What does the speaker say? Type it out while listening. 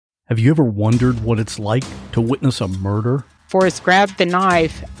Have you ever wondered what it's like to witness a murder? Forrest grabbed the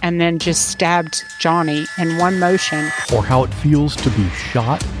knife and then just stabbed Johnny in one motion. Or how it feels to be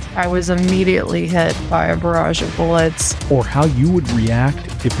shot? I was immediately hit by a barrage of bullets. Or how you would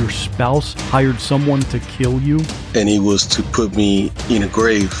react if your spouse hired someone to kill you? And he was to put me in a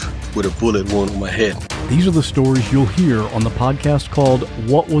grave with a bullet wound on my head. These are the stories you'll hear on the podcast called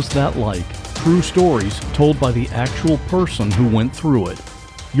What Was That Like? True stories told by the actual person who went through it.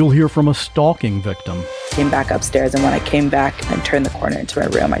 You'll hear from a stalking victim. Came back upstairs, and when I came back and turned the corner into my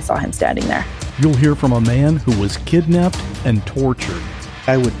room, I saw him standing there. You'll hear from a man who was kidnapped and tortured.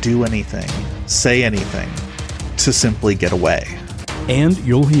 I would do anything, say anything, to simply get away. And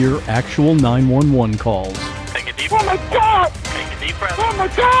you'll hear actual 911 calls. Take a deep breath. Oh my God! Take a deep breath. Oh my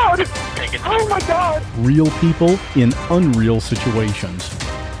God! Take a deep Oh my God! Real people in unreal situations.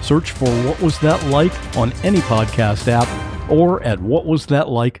 Search for What Was That Like on any podcast app or at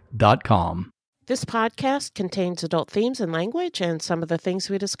whatwasthatlike.com. This podcast contains adult themes and language, and some of the things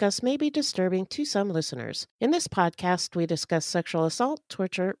we discuss may be disturbing to some listeners. In this podcast, we discuss sexual assault,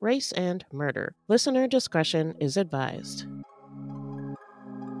 torture, race, and murder. Listener discretion is advised.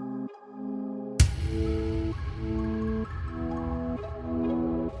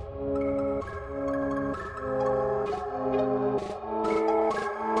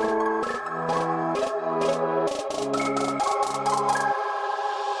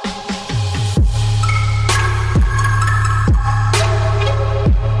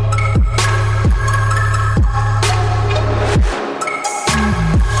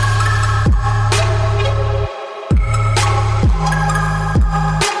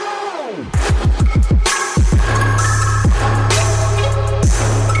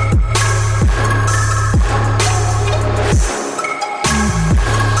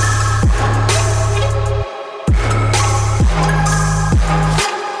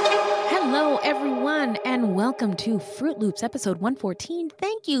 Fruit Loops episode 114.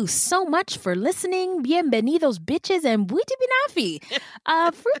 Thank you so much for listening. Bienvenidos, bitches, and buiti binafi.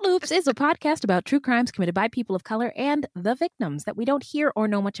 Fruit Loops is a podcast about true crimes committed by people of color and the victims that we don't hear or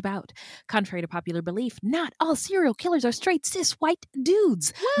know much about. Contrary to popular belief, not all serial killers are straight cis white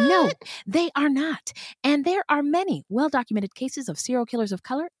dudes. What? No, they are not. And there are many well-documented cases of serial killers of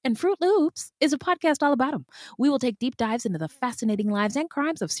color, and Fruit Loops is a podcast all about them. We will take deep dives into the fascinating lives and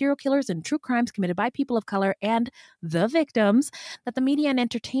crimes of serial killers and true crimes committed by people of color and the victims that the media and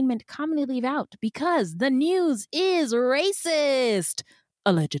entertainment commonly leave out because the news is racist,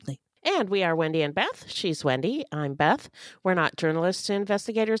 allegedly. And we are Wendy and Beth. She's Wendy. I'm Beth. We're not journalists,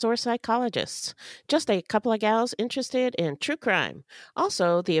 investigators, or psychologists. Just a couple of gals interested in true crime.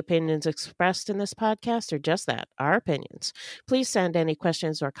 Also, the opinions expressed in this podcast are just that, our opinions. Please send any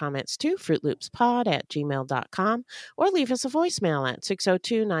questions or comments to fruitloopspod@gmail.com or leave us a voicemail at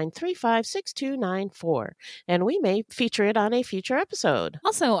 602-935-6294. And we may feature it on a future episode.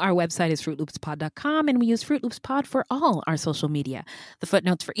 Also, our website is fruitloopspod.com, and we use Fruit Loops Pod for all our social media. The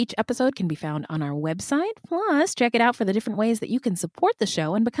footnotes for each episode can be found on our website. Plus, check it out for the different ways that you can support the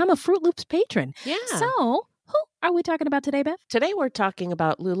show and become a Fruit Loops patron. Yeah. So, who are we talking about today, Beth? Today we're talking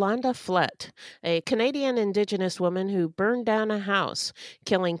about Lulanda Flett, a Canadian Indigenous woman who burned down a house,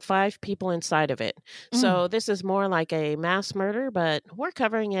 killing 5 people inside of it. So this is more like a mass murder, but we're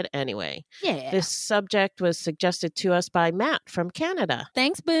covering it anyway. Yeah. This subject was suggested to us by Matt from Canada.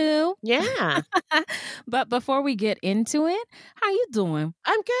 Thanks, boo. Yeah. But before we get into it, how you doing?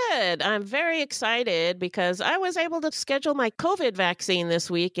 I'm good. I'm very excited because I was able to schedule my COVID vaccine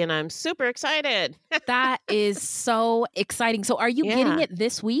this week, and I'm super excited. That is so exciting. So are you getting it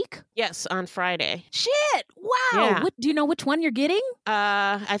this week? Yes, on Friday. Shit. Wow. Yeah. Do you know which one you're getting?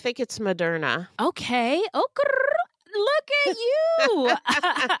 I think it's Moderna. Okay. Look at you.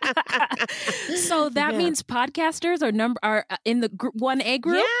 So that means podcasters are in the 1A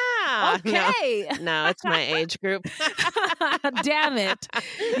group? Yeah. Okay. No, it's my age group. Damn it.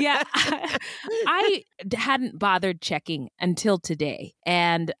 Yeah. I hadn't bothered checking until today.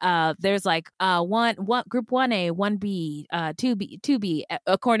 And there's like one group 1A, 1B, 2B,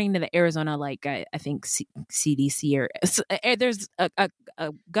 according to the Arizona, like I think CDC or there's a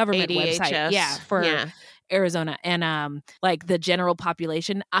government ADHS. website. For Arizona and like the general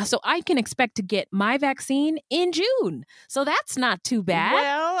population. So I can expect to get my vaccine in June. So that's not too bad.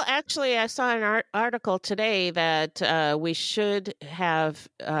 Well, actually, I saw an article today that we should have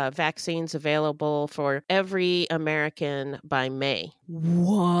vaccines available for every American by May.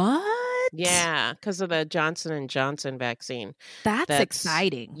 What? Yeah, because of the Johnson & Johnson vaccine. That's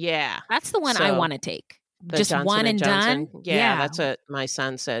exciting. Yeah. That's the one I want to take. The just Johnson one and Johnson. done. Yeah, that's what my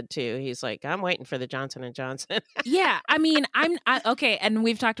son said too. He's like, I'm waiting for the Johnson and Johnson. Yeah, I mean, okay, and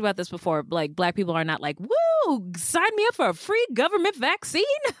we've talked about this before. Like, Black people are not like, woo, sign me up for a free government vaccine.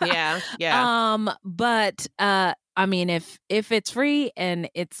 Yeah. But I mean, if it's free and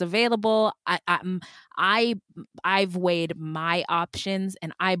it's available, I've weighed my options,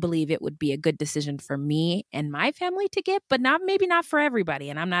 and I believe it would be a good decision for me and my family to get, but maybe not for everybody.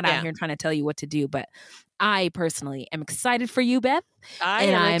 And I'm not out here trying to tell you what to do, but I personally am excited for you, Beth.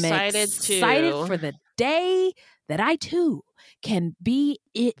 I'm excited too. For the day that I too can be,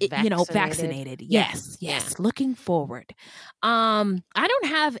 vaccinated. Yes. Looking forward. I don't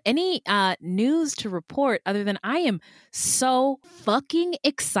have any news to report other than I am so fucking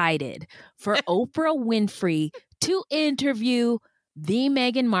excited for Oprah Winfrey to interview the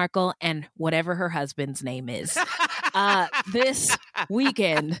Meghan Markle and whatever her husband's name is this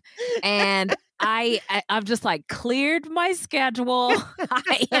weekend. And I've just like cleared my schedule.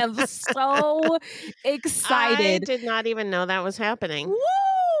 I am so excited. I did not even know that was happening. Woo!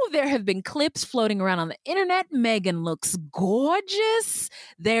 There have been clips floating around on the internet. Meghan looks gorgeous.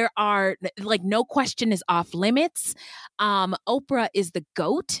 There are, like, no question is off limits. Oprah is the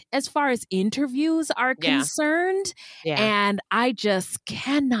GOAT as far as interviews are concerned. Yeah. And I just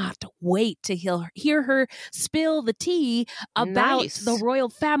cannot wait to hear her spill the tea about the royal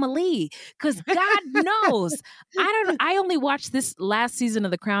family. Because God knows, I only watched this last season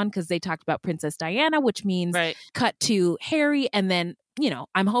of The Crown because they talked about Princess Diana, which means cut to Harry, and then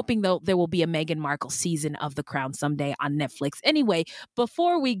I'm hoping though there will be a Meghan Markle season of The Crown someday on Netflix. Anyway,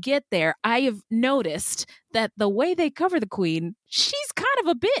 before we get there, I have noticed that the way they cover the Queen, she's kind of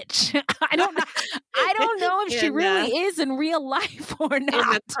a bitch. I don't know if she really is in real life or not.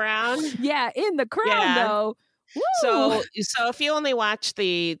 In The Crown? Yeah, in The Crown though. Woo! So if you only watched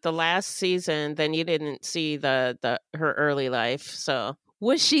the last season, then you didn't see her early life. So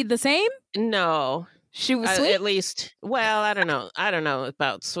was she the same? No. She was sweet? At least, well, I don't know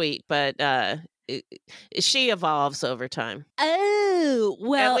about sweet, but she evolves over time. Oh,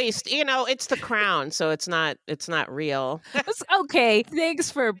 well. At least, it's The Crown, so it's not real. Okay, thanks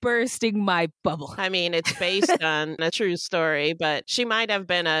for bursting my bubble. I mean, it's based on a true story, but she might have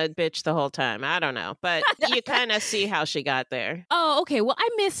been a bitch the whole time. I don't know, but you kind of see how she got there. Oh, okay. Well, I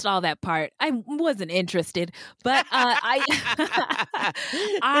missed all that part. I wasn't interested, but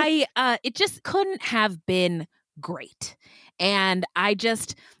it just couldn't have been great. And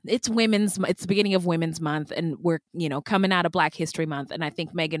it's the beginning of Women's Month, and we're, coming out of Black History Month. And I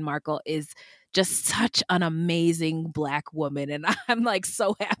think Meghan Markle is just such an amazing Black woman. And I'm like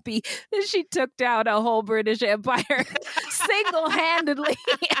so happy that she took down a whole British Empire single-handedly.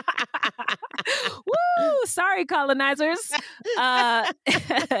 Woo! Sorry, colonizers.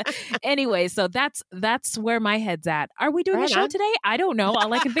 Anyway, so that's where my head's at. Are we doing a show today? I don't know.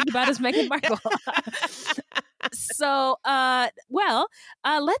 All I can think about is Meghan Markle. So,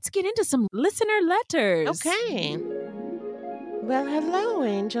 let's get into some listener letters. Okay. Well, hello,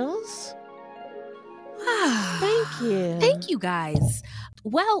 angels. Thank you. Thank you, guys.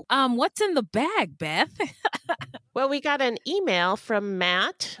 Well, what's in the bag, Beth? Well, we got an email from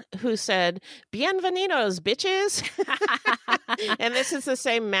Matt who said, "Bienvenidos, bitches." And this is the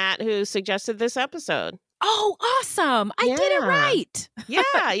same Matt who suggested this episode. Oh, awesome. I did it right.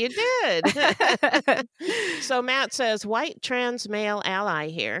 Yeah, you did. So Matt says, white trans male ally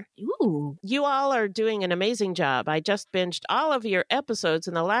here. Ooh. You all are doing an amazing job. I just binged all of your episodes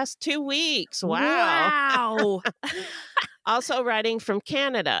in the last 2 weeks. Wow. Also writing from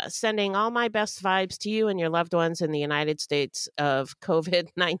Canada, sending all my best vibes to you and your loved ones in the United States of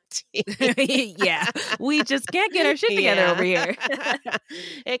COVID-19. Yeah, we just can't get our shit together over here.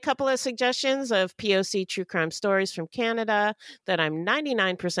 A couple of suggestions of POC true crime stories from Canada that I'm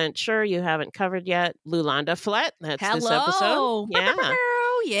 99% sure you haven't covered yet. Lulanda Flett, that's this episode. Yeah.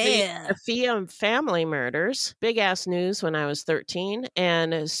 Yeah. The Afia family murders. Big ass news when I was 13.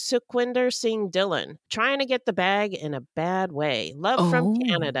 And Sukhwinder Singh Dhillon. Trying to get the bag in a bad way. Love from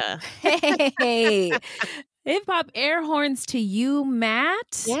Canada. Hey. Hip hop air horns to you,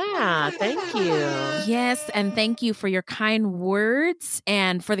 Matt. Yeah, thank you. Yes, and thank you for your kind words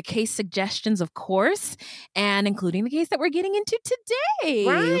and for the case suggestions, of course, and including the case that we're getting into today.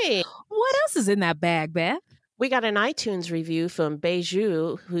 Right. What else is in that bag, Beth? We got an iTunes review from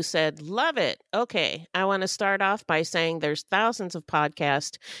Beiju who said, love it. Okay, I want to start off by saying there's thousands of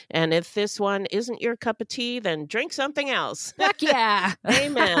podcasts, and if this one isn't your cup of tea, then drink something else. Heck yeah.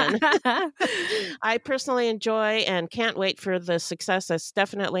 Amen. I personally enjoy and can't wait for the success that's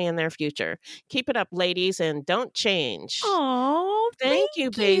definitely in their future. Keep it up, ladies, and don't change. Oh, Thank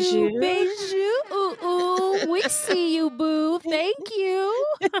you, Beiju. Beiju. Ooh, we see you, boo. Thank you.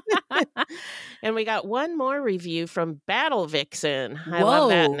 And we got one more review from Battle Vixen. I Whoa, love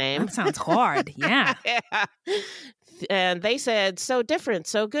that name. That sounds hard. Yeah. Yeah. And they said, so different,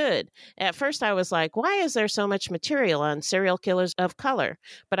 so good. At first, I was like, why is there so much material on serial killers of color?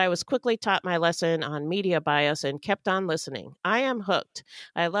 But I was quickly taught my lesson on media bias and kept on listening. I am hooked.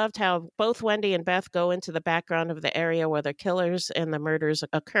 I loved how both Wendy and Beth go into the background of the area where the killers and the murders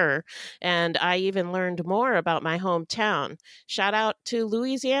occur. And I even learned more about my hometown. Shout out to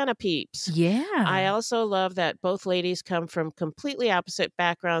Louisiana peeps. Yeah. I also love that both ladies come from completely opposite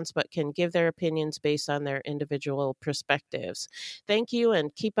backgrounds, but can give their opinions based on their individual perspectives. Thank you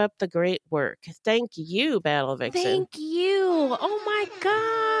and keep up the great work. Thank you, Battle Vixen. Thank you. Oh my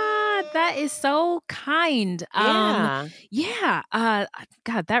God. That is so kind. Yeah.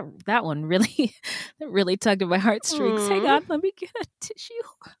 God, that one really tugged at my heartstrings. Hang on, let me get a tissue.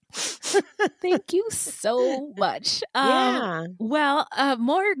 Thank you so much. Well,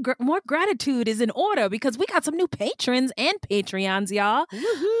 more gratitude is in order because we got some new patrons and Patreons, y'all.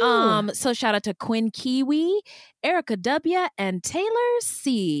 Woohoo. So shout out to Quinn Kiwi, Erica W, and Taylor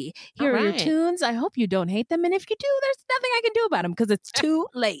C. Here are your tunes. I hope you don't hate them, and if you do, there's nothing I can do about them because it's too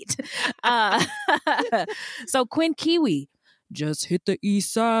late. So Quinn Kiwi. Just hit the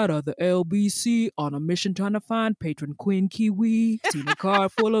east side of the LBC on a mission trying to find patron Quinn Kiwi. Seen a car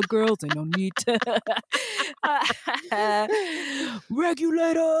full of girls, ain't no need to.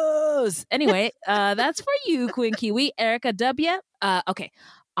 Regulators! Anyway, that's for you, Quinn Kiwi. Erica W. Okay.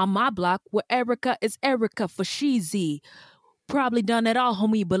 On my block, where Erica is Erica for Sheezy. Probably done it all,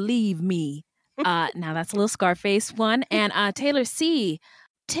 homie, believe me. Now that's a little Scarface one. And Taylor C.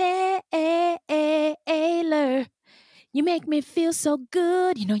 Taylor. You make me feel so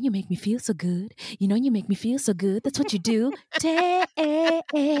good. You know you make me feel so good. You know you make me feel so good. That's what you do. Taylor.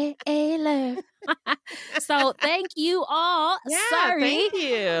 So thank you all. Yeah, Sorry. thank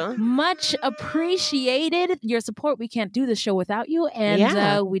you. Much appreciated. Your support. We can't do the show without you.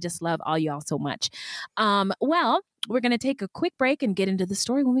 And we just love all y'all so much. Well, we're going to take a quick break and get into the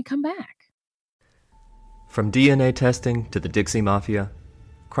story when we come back. From DNA testing to the Dixie Mafia,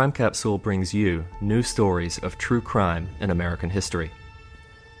 Crime Capsule brings you new stories of true crime in American history.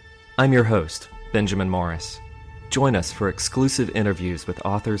 I'm your host, Benjamin Morris. Join us for exclusive interviews with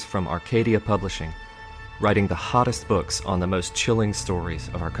authors from Arcadia Publishing, writing the hottest books on the most chilling stories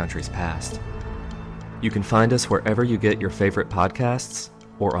of our country's past. You can find us wherever you get your favorite podcasts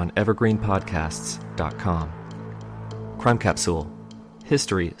or on evergreenpodcasts.com. Crime Capsule.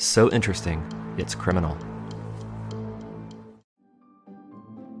 History so interesting, it's criminal.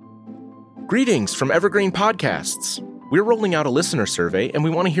 Greetings from Evergreen Podcasts. We're rolling out a listener survey and we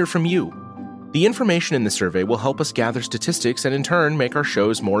want to hear from you. The information in the survey will help us gather statistics and in turn make our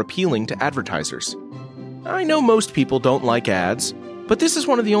shows more appealing to advertisers. I know most people don't like ads, but this is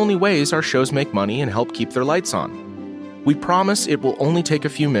one of the only ways our shows make money and help keep their lights on. We promise it will only take a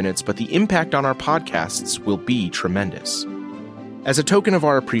few minutes, but the impact on our podcasts will be tremendous. As a token of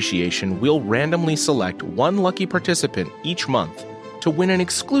our appreciation, we'll randomly select one lucky participant each month to win an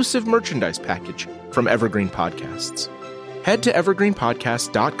exclusive merchandise package from Evergreen Podcasts. Head to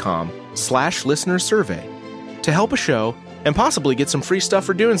evergreenpodcast.com/listenersurvey to help a show and possibly get some free stuff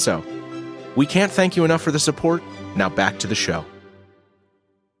for doing so. We can't thank you enough for the support. Now back to the show.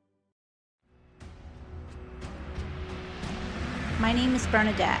 My name is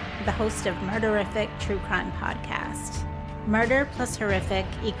Bernadette, the host of Murderific True Crime Podcast. Murder plus horrific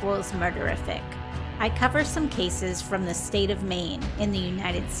equals murderific. I cover some cases from the state of Maine in the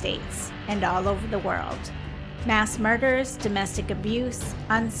United States and all over the world. Mass murders, domestic abuse,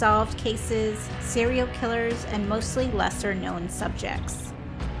 unsolved cases, serial killers, and mostly lesser-known subjects.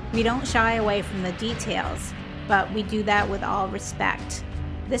 We don't shy away from the details, but we do that with all respect.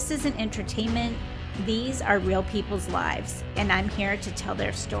 This isn't entertainment. These are real people's lives, and I'm here to tell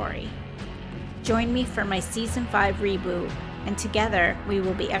their story. Join me for my Season 5 reboot, and together we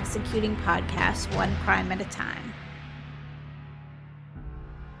will be executing podcasts one crime at a time.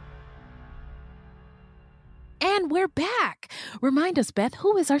 And we're back. Remind us, Beth,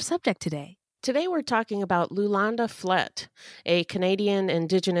 who is our subject today? Today we're talking about Lulanda Flett, a Canadian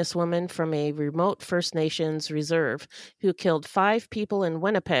Indigenous woman from a remote First Nations reserve who killed 5 people in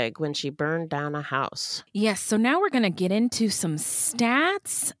Winnipeg when she burned down a house. Yes, so now we're going to get into some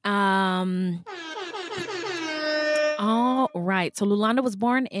stats. All right. So Lulanda was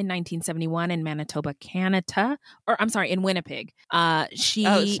born in 1971 in Manitoba, Canada. In Winnipeg.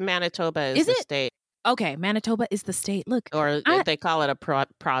 Manitoba is the state. Okay, Manitoba is the state. Look. Or they call it a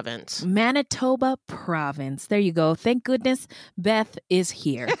province. Manitoba province. There you go. Thank goodness Beth is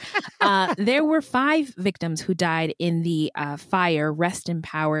here. There were 5 victims who died in the fire. Rest in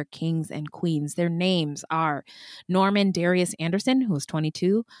power, kings and queens. Their names are Norman Darius Anderson, who was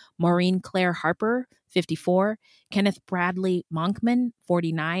 22, Maureen Claire Harper, 54, Kenneth Bradley Monkman,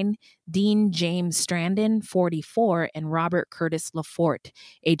 49, Dean James Strandon, 44, and Robert Curtis Lafort,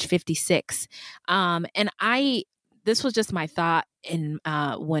 age 56. This was just my thought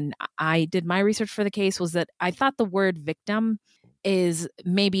when I did my research for the case, was that I thought the word victim is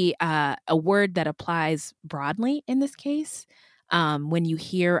maybe a word that applies broadly in this case. When you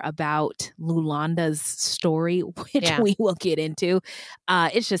hear about Lulanda's story, which we will get into,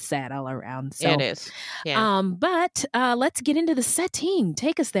 it's just sad all around. So, it is. Yeah. But let's get into the setting.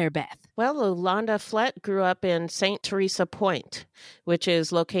 Take us there, Beth. Well, Lulanda Flett grew up in St. Teresa Point, which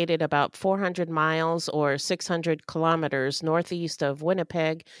is located about 400 miles or 600 kilometers northeast of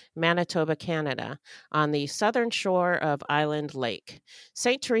Winnipeg, Manitoba, Canada, on the southern shore of Island Lake.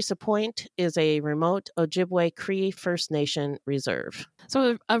 St. Teresa Point is a remote Ojibwe Cree First Nation reserve.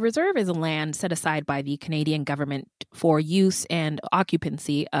 So a reserve is a land set aside by the Canadian government for use and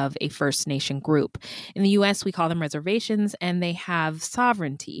occupancy of a First Nation group. In the U.S., we call them reservations, and they have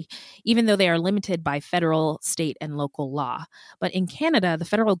sovereignty, even though they are limited by federal, state, and local law. But in Canada, the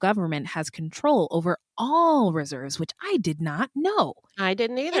federal government has control over all reserves, which I did not know. I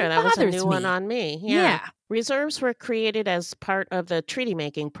didn't either. That was a new one on me. Yeah. Reserves were created as part of the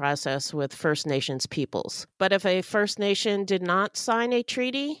treaty-making process with First Nations peoples. But if a First Nation did not sign a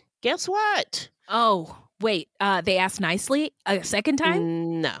treaty, guess what? Oh, wait. They asked nicely a second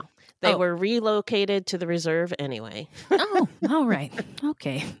time? No. They were relocated to the reserve anyway. Oh, all right.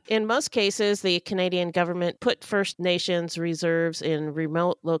 Okay. In most cases, the Canadian government put First Nations reserves in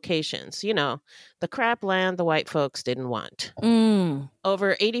remote locations. You know, the crap land the white folks didn't want.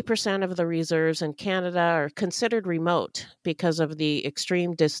 Over 80% of the reserves in Canada are considered remote because of the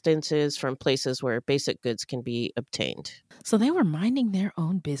extreme distances from places where basic goods can be obtained. So they were minding their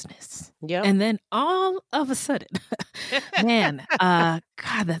own business. Yeah. And then all of a sudden, man, God,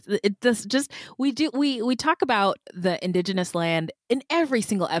 we talk about the Indigenous land in every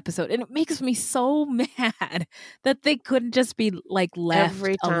single episode, and it makes me so mad that they couldn't just be like left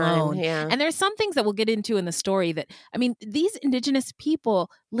every time, alone. Yeah. And there's some things that we'll get into in the story that, I mean, these Indigenous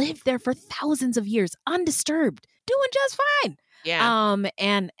people lived there for thousands of years, undisturbed, doing just fine. Yeah.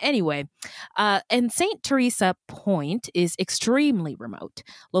 And anyway, and St. Teresa Point is extremely remote,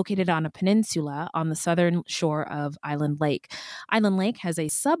 located on a peninsula on the southern shore of Island Lake. Island Lake has a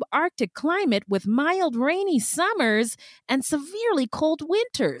subarctic climate with mild rainy summers and severely cold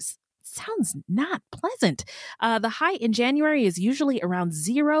winters. Sounds not pleasant. The high in January is usually around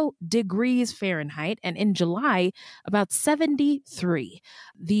 0 degrees Fahrenheit, and in July, about 73.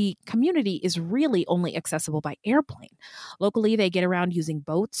 The community is really only accessible by airplane. Locally, they get around using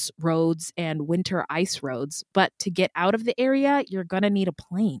boats, roads, and winter ice roads, but to get out of the area, you're going to need a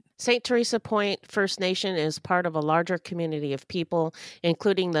plane. St. Teresa Point First Nation is part of a larger community of people,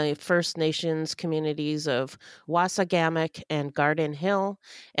 including the First Nations communities of Wassagamak and Garden Hill,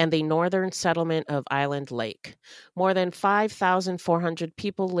 and the northern settlement of Island Lake. More than 5,400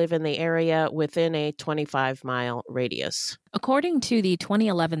 people live in the area within a 25-mile radius. According to the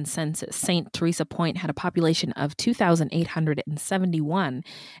 2011 census, St. Teresa Point had a population of 2,871,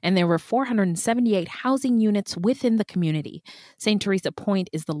 and there were 478 housing units within the community. St. Teresa Point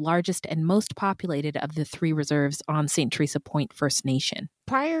is the largest and most populated of the 3 reserves on St. Teresa Point First Nation.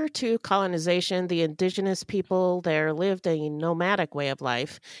 Prior to colonization, the Indigenous people there lived a nomadic way of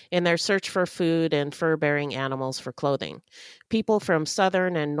life in their search for food and fur-bearing animals for clothing. People from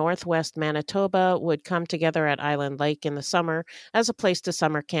southern and northwest Manitoba would come together at Island Lake in the summer as a place to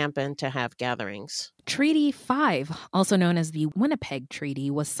summer camp and to have gatherings. Treaty 5, also known as the Winnipeg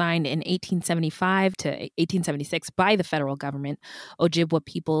Treaty, was signed in 1875 to 1876 by the federal government, Ojibwe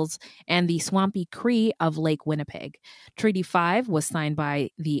peoples, and the Swampy Cree of Lake Winnipeg. Treaty 5 was signed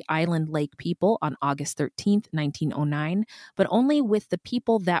by the Island Lake people on August 13th, 1909, but only with the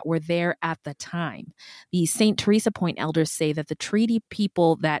people that were there at the time. The St. Teresa Point elders say that that the treaty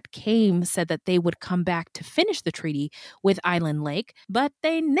people that came said that they would come back to finish the treaty with Island Lake, but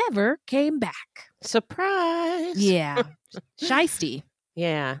they never came back. Surprise! Yeah. Shiesty.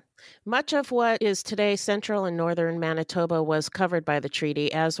 Yeah. Much of what is today central and northern Manitoba was covered by the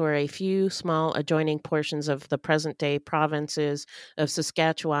treaty, as were a few small adjoining portions of the present-day provinces of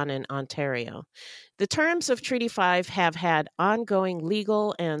Saskatchewan and Ontario. The terms of Treaty 5 have had ongoing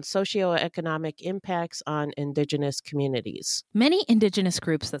legal and socioeconomic impacts on Indigenous communities. Many Indigenous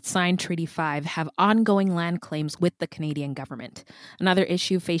groups that signed Treaty 5 have ongoing land claims with the Canadian government. Another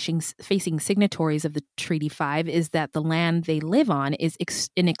issue facing signatories of the Treaty 5 is that the land they live on is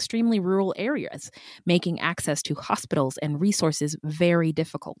in extremely rural areas, making access to hospitals and resources very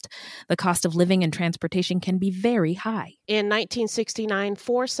difficult. The cost of living and transportation can be very high. In 1969,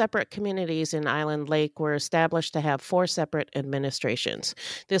 4 separate communities in Island Lake were established to have 4 separate administrations.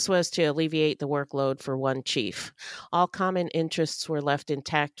 This was to alleviate the workload for one chief. All common interests were left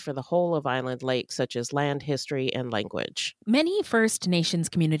intact for the whole of Island Lake, such as land, history, and language. Many First Nations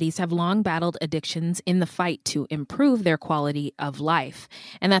communities have long battled addictions in the fight to improve their quality of life.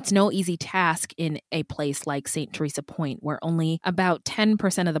 And that's no easy task in a place like St. Teresa Point, where only about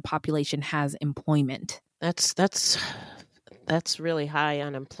 10% of the population has employment. That's really high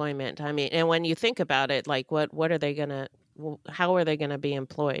unemployment. I mean, and when you think about it, like what are they going to, how are they going to be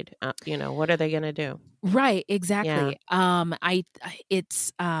employed? What are they going to do? Right, exactly. Yeah.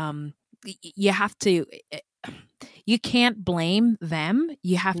 You have to, you can't blame them.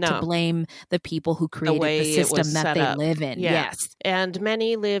 You have to blame the people who created the system that they live in. Yeah. Yes. And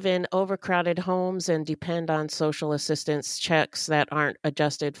many live in overcrowded homes and depend on social assistance checks that aren't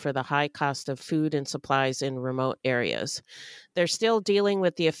adjusted for the high cost of food and supplies in remote areas. They're still dealing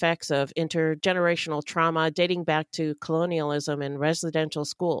with the effects of intergenerational trauma dating back to colonialism in residential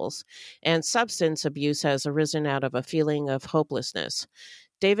schools, and substance abuse has arisen out of a feeling of hopelessness.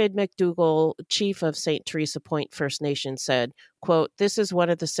 David McDougall, chief of St. Teresa Point First Nation, said, quote, "This is one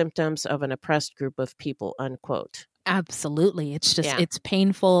of the symptoms of an oppressed group of people," unquote. Absolutely. It's just, it's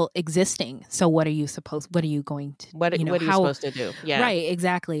painful existing. So what are you going to, what are you supposed to do? Yeah. Right,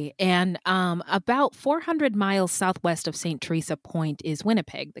 exactly. And about 400 miles southwest of St. Teresa Point is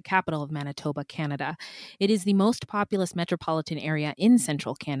Winnipeg, the capital of Manitoba, Canada. It is the most populous metropolitan area in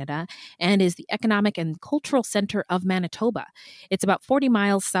central Canada and is the economic and cultural center of Manitoba. It's about 40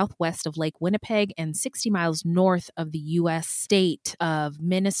 miles southwest of Lake Winnipeg and 60 miles north of the U.S. state of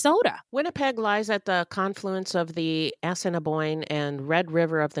Minnesota. Winnipeg lies at the confluence of the Assiniboine and Red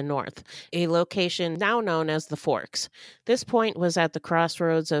River of the North, a location now known as the Forks. This point was at the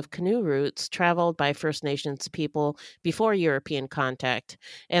crossroads of canoe routes traveled by First Nations people before European contact,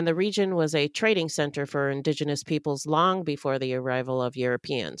 and the region was a trading center for Indigenous peoples long before the arrival of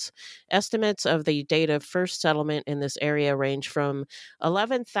Europeans. Estimates of the date of first settlement in this area range from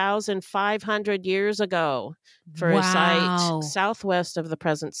 11,500 years ago for a site southwest of the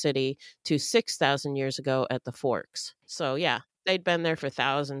present city to 6,000 years ago at the Forks. So, yeah, they'd been there for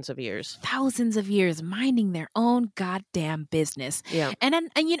thousands of years. Thousands of years, minding their own goddamn business. Yeah. And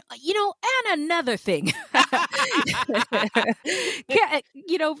and another thing.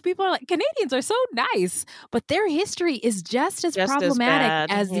 People are like, Canadians are so nice, but their history is just as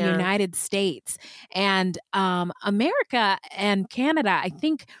problematic as the United States. And America and Canada, I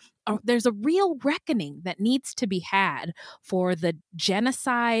think, there's a real reckoning that needs to be had for the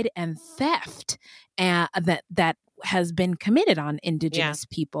genocide and theft that has been committed on Indigenous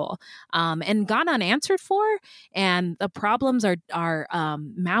people and gone unanswered for. And the problems are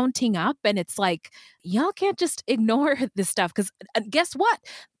mounting up. And it's like, y'all can't just ignore this stuff, because guess what?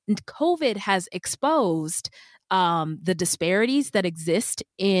 COVID has exposed the disparities that exist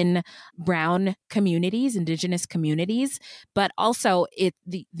in brown communities, Indigenous communities, but also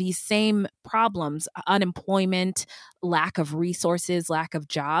these same problems, unemployment, lack of resources, lack of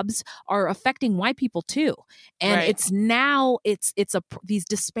jobs, are affecting white people too. And these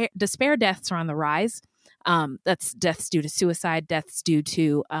despair deaths are on the rise. That's deaths due to suicide, deaths due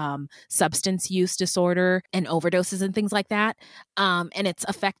to substance use disorder and overdoses and things like that. And it's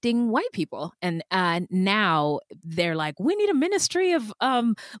affecting white people. And now they're like, we need a ministry of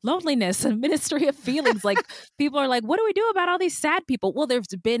loneliness, a ministry of feelings. Like, people are like, what do we do about all these sad people? Well, there's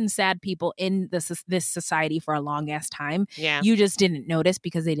been sad people in this society for a long ass time. Yeah. You just didn't notice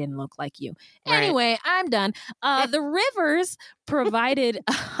because they didn't look like you. Right. Anyway, I'm done. The rivers provided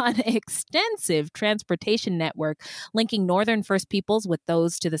an extensive transportation network linking northern First Peoples with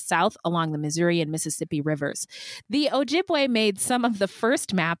those to the south along the Missouri and Mississippi rivers. The Ojibwe made some of the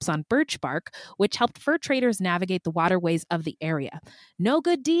first maps on birch bark, which helped fur traders navigate the waterways of the area. No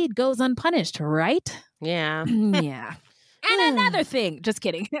good deed goes unpunished, right? Yeah. Yeah. And another thing. Just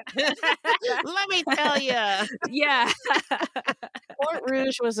kidding. Let me tell you. Yeah. Fort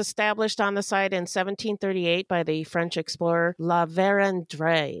Rouge was established on the site in 1738 by the French explorer La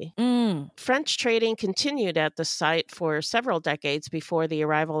Vérendrye. French trading continued at the site for several decades before the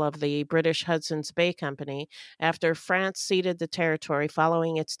arrival of the British Hudson's Bay Company after France ceded the territory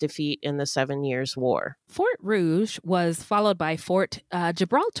following its defeat in the 7 Years' War. Fort Rouge was followed by Fort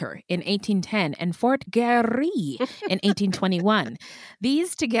Gibraltar in 1810 and Fort Garry in 1821.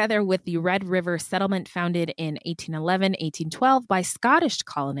 These, together with the Red River settlement founded in 1811-1812 by Scottish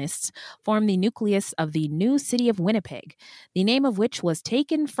colonists, formed the nucleus of the new city of Winnipeg, the name of which was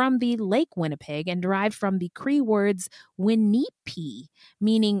taken from the Lake Winnipeg and derived from the Cree words Winnipe,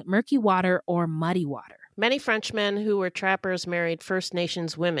 meaning murky water or muddy water. Many Frenchmen who were trappers married First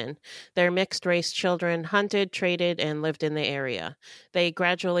Nations women. Their mixed-race children hunted, traded, and lived in the area. They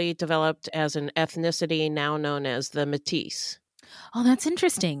gradually developed as an ethnicity now known as the Métis. Oh, that's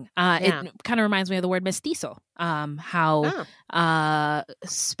interesting. It kind of reminds me of the word mestizo, how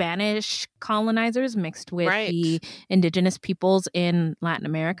Spanish colonizers mixed with the indigenous peoples in Latin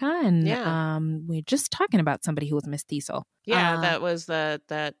America. And we're just talking about somebody who was mestizo. Yeah, that was the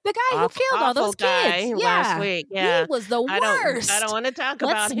guy who killed all those kids last week. Yeah, he was the worst. I don't want to talk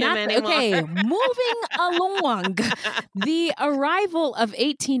about him anymore. Okay, moving along. The arrival of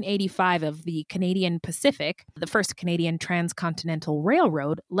 1885 of the Canadian Pacific, the first Canadian transcontinental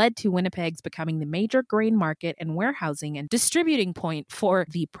railroad, led to Winnipeg's becoming the major grain market and warehousing and distributing point for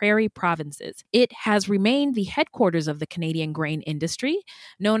the prairie provinces. It has remained the headquarters of the Canadian grain industry,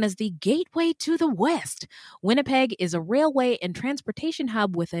 known as the Gateway to the West. Winnipeg is a railway and transportation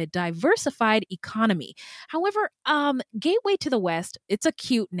hub with a diversified economy. However, Gateway to the West, it's a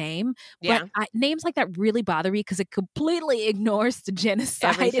cute name, but names like that really bother me because it completely ignores the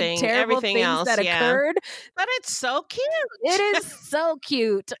genocide and terrible things else, that occurred. But it's so cute. It is so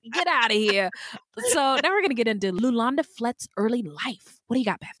cute. Get out of here. So now we're going to get into Lulanda Flet's early life. What do you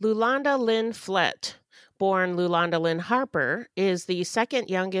got, Beth? Lulanda Lynn Flet, born Lulanda Lynn Harper, is the second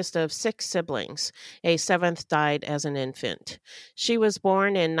youngest of 6 siblings. A 7th died as an infant. She was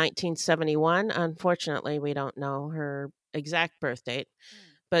born in 1971. Unfortunately, we don't know her exact birth date.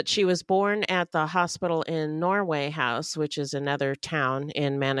 But she was born at the hospital in Norway House, which is another town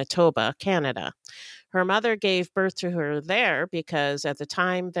in Manitoba, Canada. Her mother gave birth to her there because at the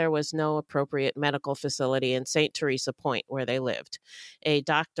time there was no appropriate medical facility in St. Teresa Point where they lived. A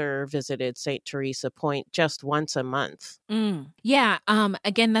doctor visited St. Teresa Point just once a month. Yeah.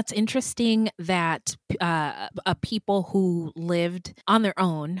 Again, that's interesting that people who lived on their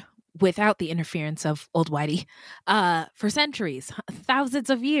own without the interference of old whitey, for centuries, thousands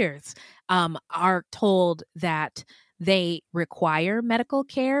of years, are told that they require medical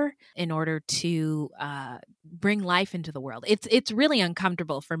care in order to bring life into the world. It's really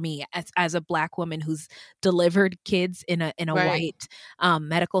uncomfortable for me as a Black woman who's delivered kids in a white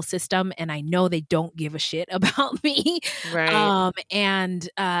medical system, and I know they don't give a shit about me. And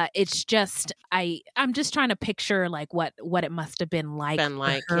it's just I'm just trying to picture like what it must have been like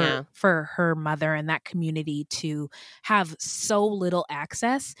for her mother and that community to have so little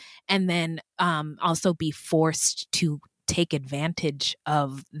access, and then also be forced to take advantage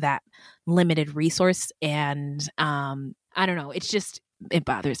of that limited resource. And I don't know, it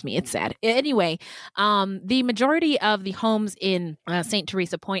bothers me. It's sad. Anyway, the majority of the homes in St.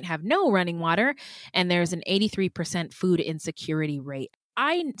 Teresa Point have no running water, and there's an 83% food insecurity rate.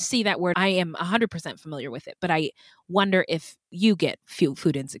 I see that word. I am 100% familiar with it, but I wonder if you get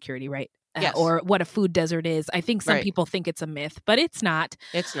food insecurity, right? Yes. Or what a food desert is. I think some people think it's a myth, but it's not.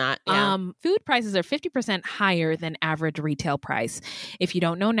 It's not. Yeah. Food prices are 50% higher than average retail price. If you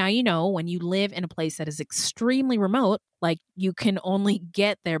don't know, now you know. When you live in a place that is extremely remote, like you can only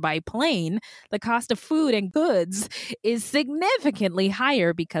get there by plane, the cost of food and goods is significantly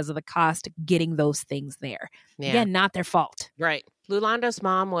higher because of the cost getting those things there. Yeah. Again, not their fault. Right. Lulanda's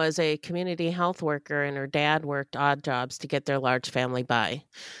mom was a community health worker and her dad worked odd jobs to get their large family by.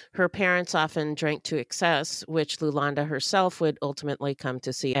 Her parents often drank to excess, which Lulanda herself would ultimately come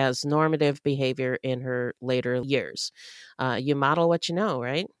to see as normative behavior in her later years. You model what you know,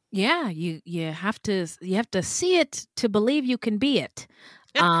 right? Yeah, you have to see it to believe you can be it.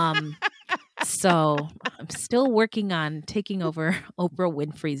 So I'm still working on taking over Oprah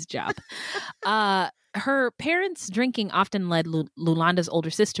Winfrey's job. Her parents' drinking often led Lulanda's older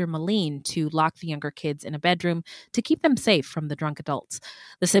sister, Malene, to lock the younger kids in a bedroom to keep them safe from the drunk adults.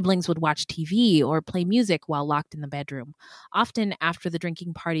 The siblings would watch TV or play music while locked in the bedroom. Often after the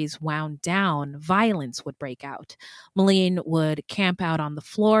drinking parties wound down, violence would break out. Malene would camp out on the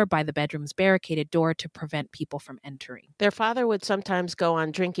floor by the bedroom's barricaded door to prevent people from entering. Their father would sometimes go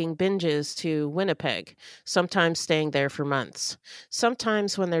on drinking binges to Winnipeg, sometimes staying there for months.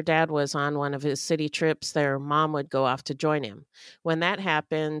 Sometimes when their dad was on one of his city trips, their mom would go off to join him. When that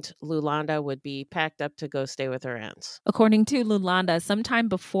happened, Lulanda would be packed up to go stay with her aunts. According to Lulanda, sometime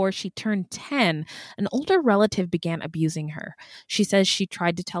before she turned 10, an older relative began abusing her. She says she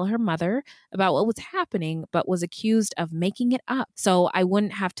tried to tell her mother about what was happening, but was accused of making it up, so I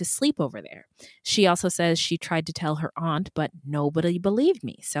wouldn't have to sleep over there. She also says she tried to tell her aunt, but nobody believed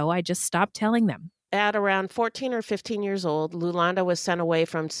me, so I just stopped telling them. At around 14 or 15 years old, Lulanda was sent away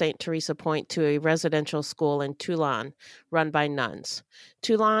from St. Teresa Point to a residential school in Toulon, run by nuns.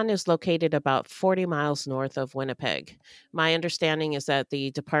 Toulon is located about 40 miles north of Winnipeg. My understanding is that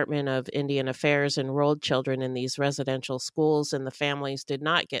the Department of Indian Affairs enrolled children in these residential schools, and the families did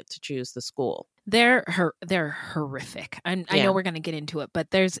not get to choose the school. They're horrific. I know we're going to get into it, but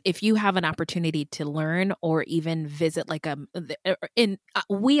if you have an opportunity to learn or even visit,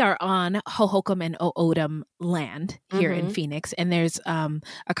 we are on Hohokam and O'odham land here in Phoenix, and there's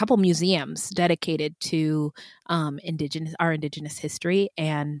a couple museums dedicated to our indigenous history,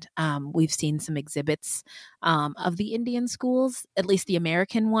 and we've seen some exhibits of the Indian schools, at least the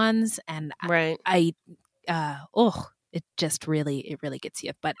American ones, and right. It really gets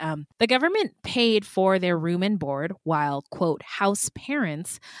you. But the government paid for their room and board while, quote, house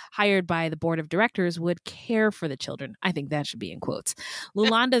parents hired by the board of directors would care for the children. I think that should be in quotes.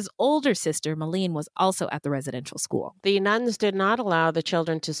 Lulanda's older sister, Malene, was also at the residential school. The nuns did not allow the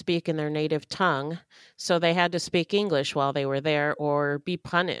children to speak in their native tongue, so they had to speak English while they were there or be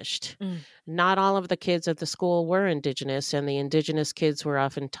punished. Not all of the kids at the school were Indigenous, and the Indigenous kids were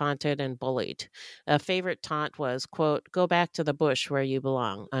often taunted and bullied. A favorite taunt was, quote, go back to the bush where you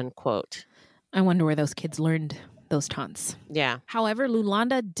belong, unquote. I wonder where those kids learned those taunts. Yeah. However,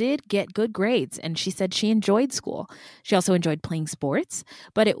 Lulanda did get good grades, and she said she enjoyed school. She also enjoyed playing sports,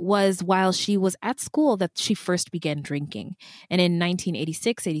 but it was while she was at school that she first began drinking. And in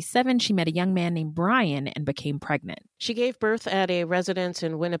 1986-87, she met a young man named Brian and became pregnant. She gave birth at a residence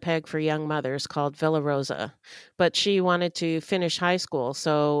in Winnipeg for young mothers called Villa Rosa, but she wanted to finish high school,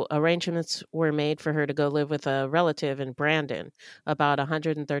 so arrangements were made for her to go live with a relative in Brandon, about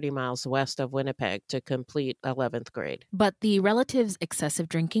 130 miles west of Winnipeg, to complete 11th grade. But the relative's excessive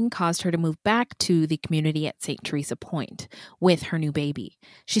drinking caused her to move back to the community at St. Teresa Point with her new baby.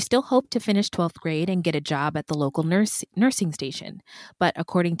 She still hoped to finish 12th grade and get a job at the local nursing station. But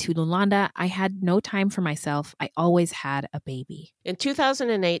according to Lulanda, I had no time for myself. I always had a baby. In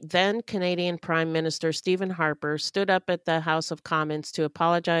 2008, then Canadian Prime Minister Stephen Harper stood up at the House of Commons to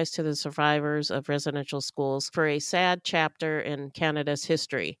apologize to the survivors of residential schools for a sad chapter in Canada's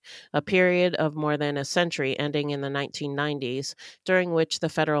history, a period of more than a century ending in the 1990s, during which the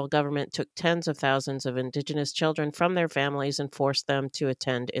federal government took tens of thousands of Indigenous children from their families and forced them to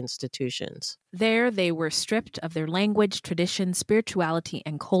attend institutions. There, they were stripped of their language, tradition, spirituality,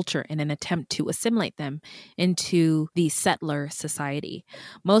 and culture in an attempt to assimilate them into the settler society.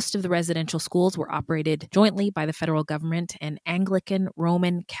 Most of the residential schools were operated jointly by the federal government and Anglican,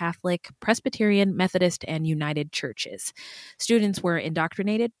 Roman, Catholic, Presbyterian, Methodist, and United churches. Students were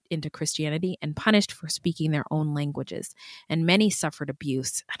indoctrinated into Christianity and punished for speaking their own languages, and many suffered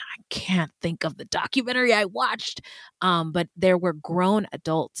abuse. And I can't think of the documentary I watched, but there were grown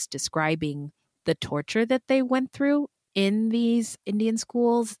adults describing the torture that they went through in these Indian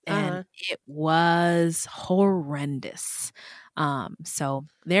schools, and it was horrendous. So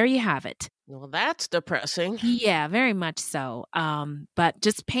there you have it. Well, that's depressing. Yeah, very much so. But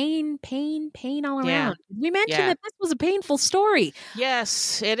just pain all around. Yeah. We mentioned that this was a painful story.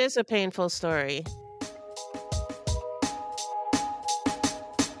 Yes, it is a painful story.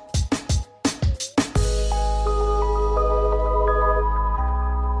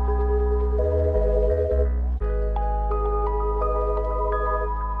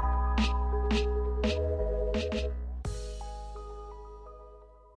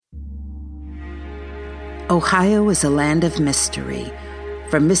 Ohio is a land of mystery,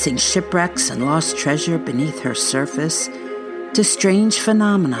 from missing shipwrecks and lost treasure beneath her surface to strange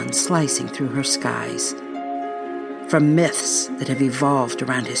phenomenon slicing through her skies. From myths that have evolved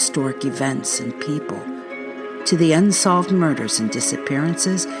around historic events and people to the unsolved murders and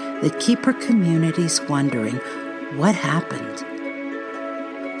disappearances that keep her communities wondering what happened.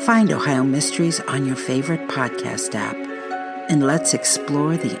 Find Ohio Mysteries on your favorite podcast app, and let's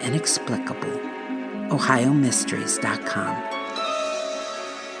explore the inexplicable. OhioMysteries.com.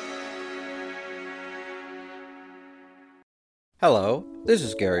 Hello, this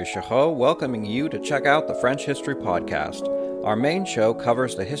is Gary Chahot welcoming you to check out the French History Podcast. Our main show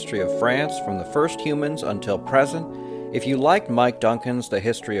covers the history of France from the first humans until present. If you liked Mike Duncan's The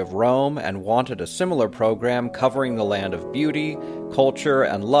History of Rome and wanted a similar program covering the land of beauty, culture,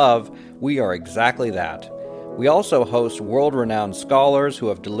 and love, we are exactly that. We also host world-renowned scholars who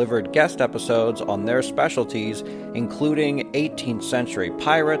have delivered guest episodes on their specialties, including 18th century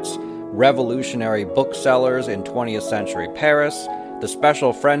pirates, revolutionary booksellers in 20th century Paris, the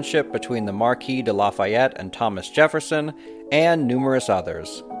special friendship between the Marquis de Lafayette and Thomas Jefferson, and numerous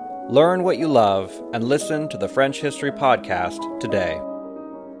others. Learn what you love and listen to the French History Podcast today.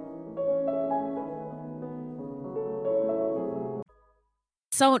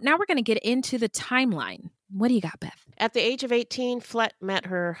 So now we're going to get into the timeline. What do you got, Beth? At the age of 18, Flett met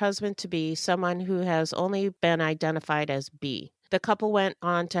her husband-to-be, someone who has only been identified as B. The couple went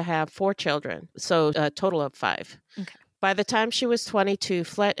on to have 4 children, so a total of 5. Okay. By the time she was 22,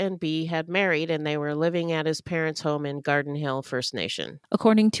 Flett and B had married, and they were living at his parents' home in Garden Hill First Nation.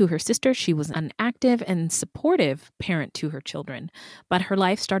 According to her sister, she was an active and supportive parent to her children, but her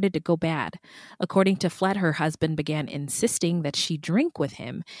life started to go bad. According to Flett, her husband began insisting that she drink with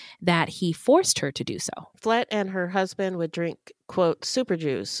him, that he forced her to do so. Flett and her husband would drink, quote, super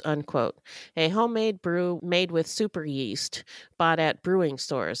juice, unquote, a homemade brew made with super yeast bought at brewing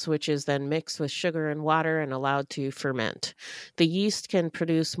stores, which is then mixed with sugar and water and allowed to ferment. The yeast can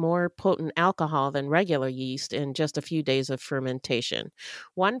produce more potent alcohol than regular yeast in just a few days of fermentation.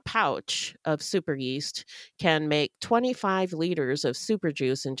 1 pouch of super yeast can make 25 liters of super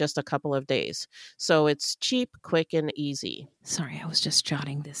juice in just a couple of days. So it's cheap, quick, and easy. Sorry, I was just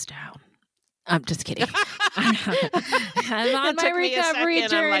jotting this down. I'm just kidding. I'm on my recovery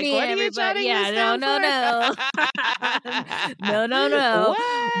journey, everybody. Yeah, no. No.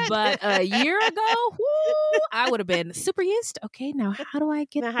 What? But a year ago, I would have been super yeast. Okay, now how do I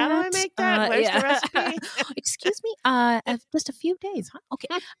get that? How do I make that? Where's the recipe? Excuse me? Just a few days, huh? Okay.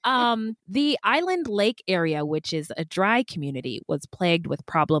 The Island Lake area, which is a dry community, was plagued with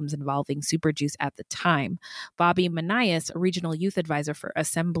problems involving super juice at the time. Bobby Manias, a regional youth advisor for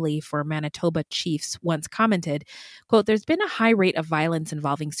Assembly for Manitoba Chiefs, once commented, quote, "There's been a high rate of violence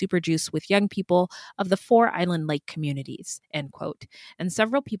involving super juice with young people of the 4 Island Lake communities," end quote. And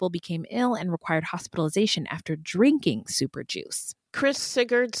several people became ill and required hospitalization after drinking super juice. Chris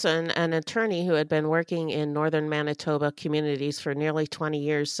Sigurdsson, an attorney who had been working in northern Manitoba communities for nearly 20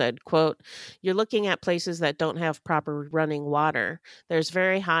 years, said, quote, "You're looking at places that don't have proper running water. There's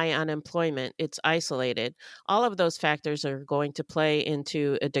very high unemployment. It's isolated. All of those factors are going to play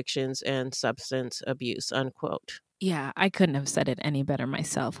into addictions and substance abuse," unquote. Yeah, I couldn't have said it any better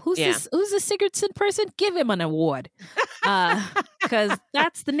myself. Who's this Sigurdsson person? Give him an award. Because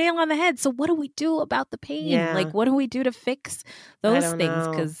that's the nail on the head. So what do we do about the pain? Yeah. Like, what do we do to fix those things?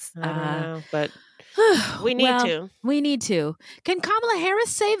 Because but we need to. We need to. Can Kamala Harris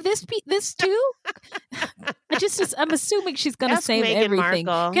save this too? I'm assuming she's going to save Meghan everything.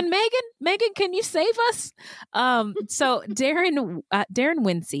 Markle. Can Megan, can you save us? So Darren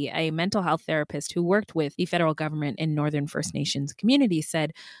Winsey, a mental health therapist who worked with the federal government in Northern First Nations communities,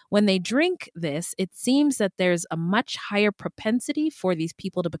 said when they drink this, it seems that there's a much higher propensity for these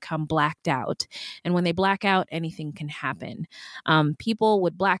people to become blacked out. And when they black out, anything can happen. People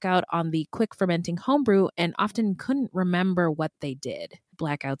would black out on the quick fermenting homebrew and often couldn't remember what they did.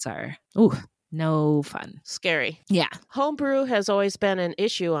 Blackouts are, no fun. Scary. Yeah. Homebrew has always been an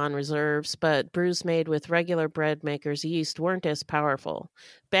issue on reserves, but brews made with regular bread makers' yeast weren't as powerful.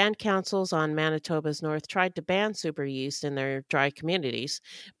 Band councils on Manitoba's north tried to ban super yeast in their dry communities,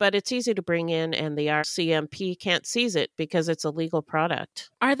 but it's easy to bring in and the RCMP can't seize it because it's a legal product.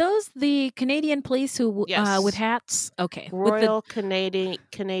 Are those the Canadian police who Yes. with hats? Okay. Royal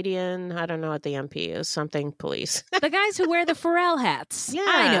Canadian, I don't know what the MP is, something police. The guys who wear the Pharrell hats. Yes.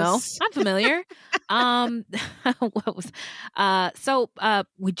 I know. I'm familiar.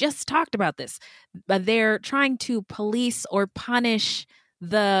 We just talked about this. They're trying to police or punish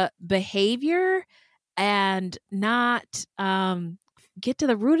the behavior and not get to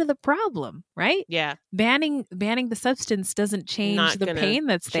the root of the problem, right? Yeah. Banning the substance doesn't change Not the gonna pain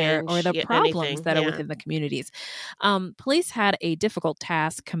that's there or the change problems anything. that are Yeah. within the communities. Police had a difficult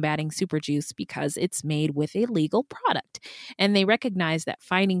task combating super juice because it's made with a legal product. And they recognize that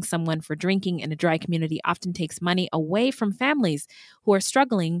finding someone for drinking in a dry community often takes money away from families who are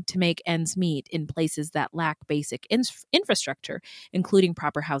struggling to make ends meet in places that lack basic infrastructure, including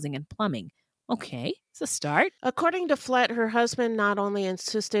proper housing and plumbing. Okay, it's a start. According to Flett, her husband not only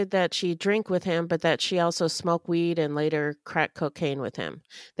insisted that she drink with him, but that she also smoke weed and later crack cocaine with him.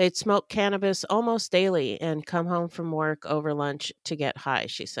 They'd smoke cannabis almost daily and come home from work over lunch to get high,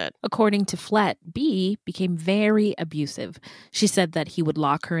 she said. According to Flett, B became very abusive. She said that he would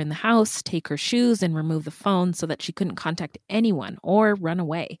lock her in the house, take her shoes, and remove the phone so that she couldn't contact anyone or run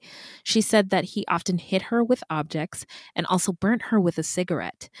away. She said that he often hit her with objects and also burnt her with a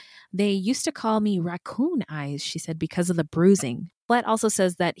cigarette. They used to call me raccoon eyes, she said, because of the bruising. Flett also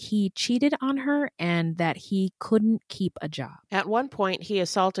says that he cheated on her and that he couldn't keep a job. At one point, he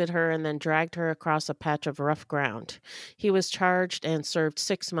assaulted her and then dragged her across a patch of rough ground. He was charged and served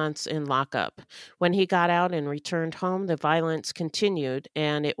 6 months in lockup. When he got out and returned home, the violence continued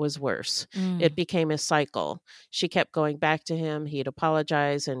and it was worse. It became a cycle. She kept going back to him. He'd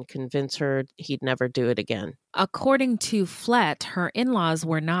apologize and convince her he'd never do it again. According to Flett, her in-laws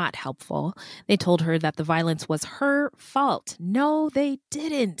were not helpful. They told her that the violence was her fault. No, they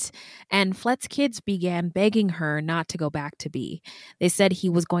didn't. And Flett's kids began begging her not to go back to B. They said he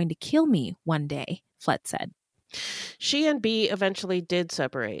was going to kill me one day, Flett said. She and B eventually did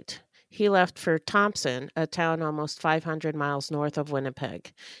separate. He left for Thompson, a town almost 500 miles north of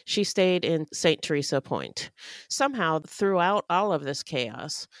Winnipeg. She stayed in St. Teresa Point. Somehow, throughout all of this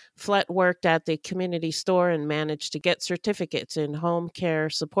chaos, Flett worked at the community store and managed to get certificates in home care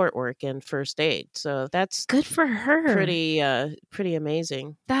support work and first aid. So that's good for her. Pretty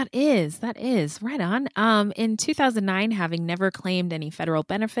amazing. That is right on. In 2009, having never claimed any federal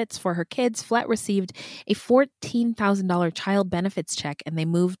benefits for her kids, Flett received a $14,000 child benefits check, and they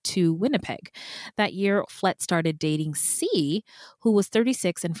moved to Winnipeg. That year, Flett started dating C, who was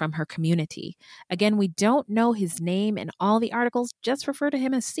 36 and from her community. Again, we don't know his name, and all the articles just refer to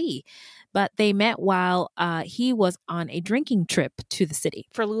him as C. But they met while he was on a drinking trip to the city.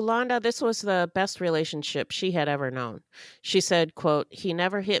 For Lulanda, this was the best relationship she had ever known. She said, quote, "He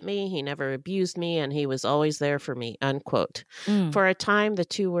never hit me, he never abused me, and he was always there for me," unquote. For a time, the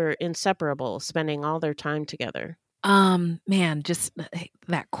two were inseparable, spending all their time together. Man, just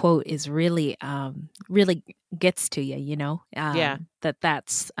that quote is really, really gets to you, you know? Yeah.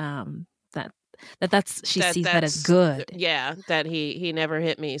 She sees that as good. Yeah, that he never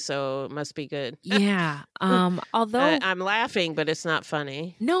hit me, so it must be good. Yeah. Although I'm laughing, but it's not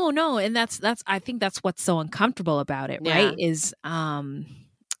funny. No, and that's I think that's what's so uncomfortable about it, right? Is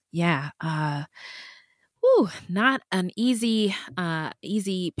not an easy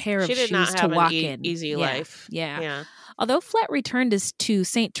pair of shoes to walk in. Easy life. Yeah. Although Flett returned to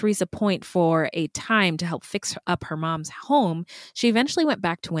St. Teresa Point for a time to help fix up her mom's home, she eventually went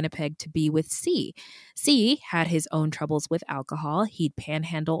back to Winnipeg to be with C. C had his own troubles with alcohol. He'd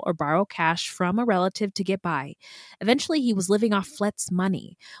panhandle or borrow cash from a relative to get by. Eventually, he was living off Flett's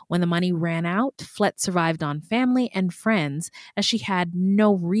money. When the money ran out, Flett survived on family and friends as she had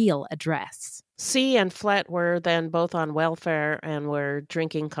no real address. C and Flett were then both on welfare and were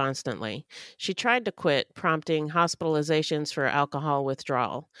drinking constantly. She tried to quit, prompting hospitalizations for alcohol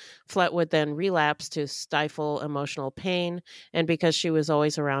withdrawal. Flett would then relapse to stifle emotional pain, and because she was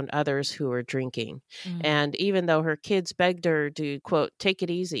always around others who were drinking. And even though her kids begged her to, quote, "take it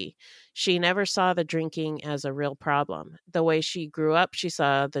easy," she never saw the drinking as a real problem. The way she grew up, she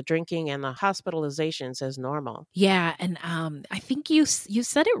saw the drinking and the hospitalizations as normal. Yeah, and I think you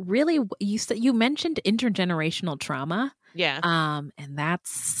said it really. You mentioned intergenerational trauma. Yeah. And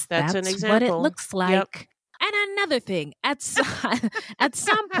that's an example. What it looks like. Yep. And another thing, at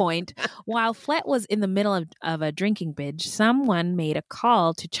some point, while Flett was in the middle of a drinking binge, someone made a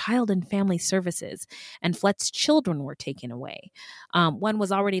call to Child and Family Services, and Flett's children were taken away. One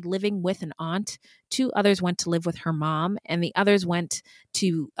was already living with an aunt. 2 others went to live with her mom, and the others went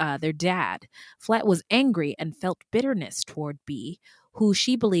to their dad. Flett was angry and felt bitterness toward B, who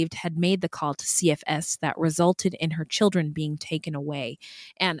she believed had made the call to CFS that resulted in her children being taken away.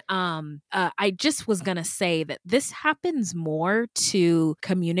 And I just was going to say that this happens more to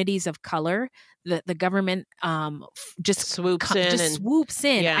communities of color. The government just swoops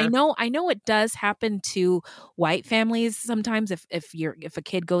in. Yeah. I know it does happen to white families sometimes. If a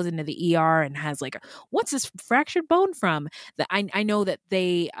kid goes into the ER and has like, what's this fractured bone from? That I know that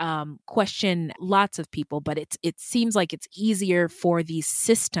they question lots of people, but it seems like it's easier for for these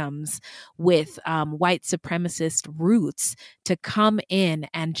systems with white supremacist roots to come in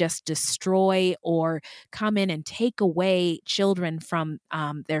and just destroy or come in and take away children from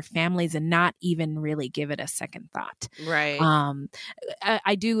their families and not even really give it a second thought. Right.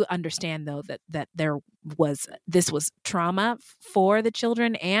 I do understand, though, that this was trauma for the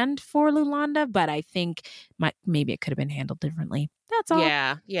children and for Lulanda, but I think maybe it could have been handled differently. That's all.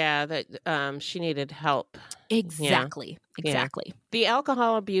 Yeah, that she needed help. Exactly. The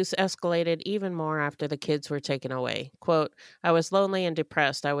alcohol abuse escalated even more after the kids were taken away. Quote, "I was lonely and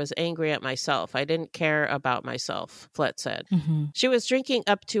depressed. I was angry at myself. I didn't care about myself," Flett said. Mm-hmm. She was drinking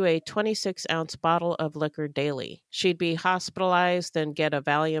up to a 26-ounce bottle of liquor daily. She'd be hospitalized and get a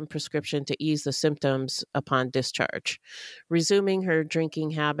Valium prescription to ease the symptoms upon discharge. Resuming her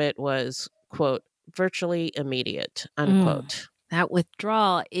drinking habit was, quote, "virtually immediate," unquote. That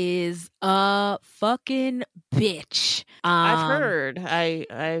withdrawal is a fucking bitch. I've heard.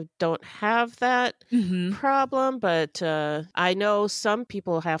 I don't have that problem, but I know some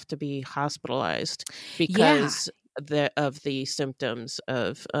people have to be hospitalized because of the symptoms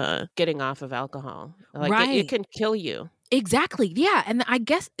of getting off of alcohol. Like it can kill you. Exactly. Yeah. And I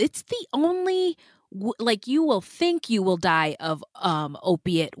guess it's the only, like, you will think you will die of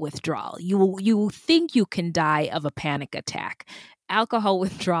opiate withdrawal. You think you can die of a panic attack. Alcohol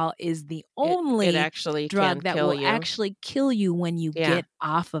withdrawal is the only it actually drug that will you. Actually kill you when you get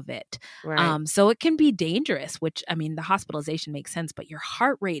off of it. Right. So it can be dangerous, which, I mean, the hospitalization makes sense, but your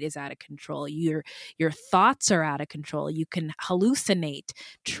heart rate is out of control. Your thoughts are out of control. You can hallucinate,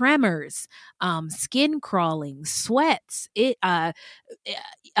 tremors, skin crawling, sweats. Your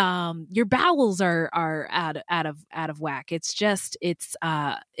bowels are out of whack. It's just it's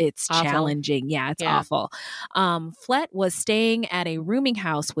challenging. Yeah, it's awful. Flett was staying at a rooming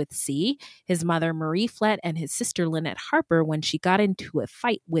house with C, his mother Marie Flett, and his sister Lynette Harper when she got into a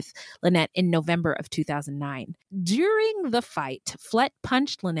fight with Lynette in November of 2009. During the fight, Flett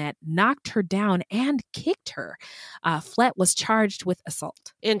punched Lynette, knocked her down, and kicked her. Flett was charged with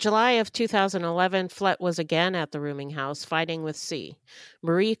assault. In July of 2011, Flett was again at the rooming house fighting with C.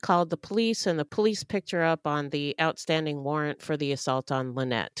 Marie called the police, and the police picked her up on the outstanding warrant for the assault on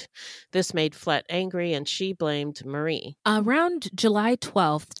Lynette. This made Flett angry, and she blamed Marie. Around July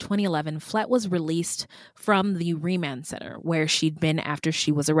 12th, 2011, Flett was released from the remand center where she'd been after she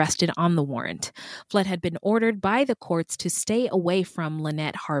was arrested on the warrant. Flett had been ordered by the courts to stay away from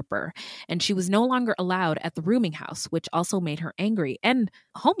Lynette Harper, and she was no longer allowed at the rooming house, which also made her angry and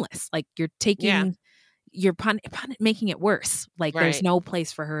homeless. Like, you're taking, you're making it worse. Like, there's no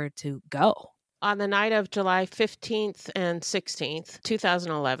place for her to go. On the night of July 15th and 16th,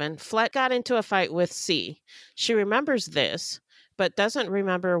 2011, Flett got into a fight with C. She remembers this, but doesn't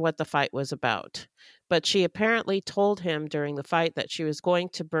remember what the fight was about. But she apparently told him during the fight that she was going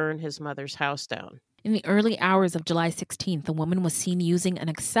to burn his mother's house down. In the early hours of July 16th, a woman was seen using an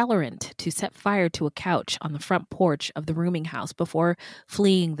accelerant to set fire to a couch on the front porch of the rooming house before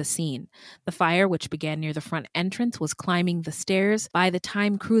fleeing the scene. The fire, which began near the front entrance, was climbing the stairs by the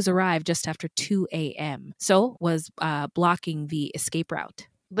time crews arrived just after 2 a.m., so was blocking the escape route.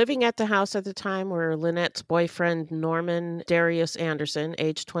 Living at the house at the time were Lynette's boyfriend, Norman Darius Anderson,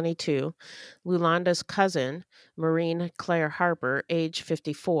 age 22, Lulanda's cousin, Maureen Claire Harper, age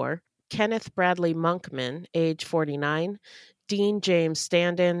 54, Kenneth Bradley Monkman, age 49, Dean James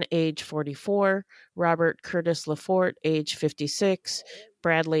Standen, age 44, Robert Curtis Lafort, age 56,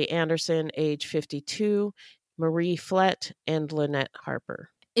 Bradley Anderson, age 52, Marie Flett, and Lynette Harper.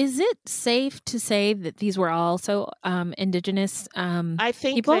 Is it safe to say that these were also Indigenous I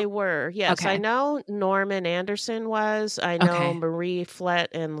think people? They were, yes. Okay. I know Norman Anderson was. I know Marie Flett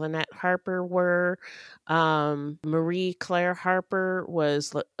and Lynette Harper were. Marie Claire Harper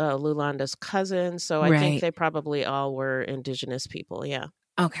was Lulanda's cousin. So I think they probably all were Indigenous people, yeah.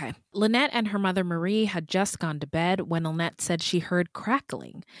 Okay. Lynette and her mother Marie had just gone to bed when Lynette said she heard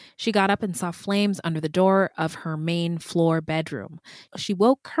crackling. She got up and saw flames under the door of her main floor bedroom. She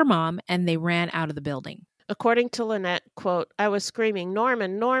woke her mom and they ran out of the building. According to Lynette, quote, "I was screaming,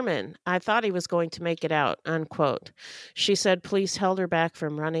 'Norman, Norman!' I thought he was going to make it out," unquote. She said police held her back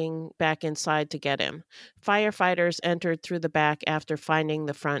from running back inside to get him. Firefighters entered through the back after finding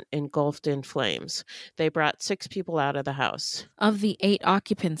the front engulfed in flames. They brought 6 people out of the house. Of the 8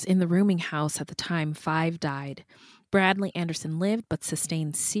 occupants in the rooming house at the time, 5 died. Bradley Anderson lived but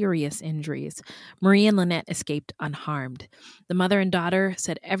sustained serious injuries. Marie and Lynette escaped unharmed. The mother and daughter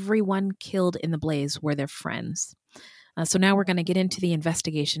said everyone killed in the blaze were their friends. So now we're going to get into the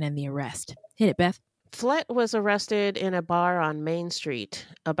investigation and the arrest. Hit it, Beth. Flett was arrested in a bar on Main Street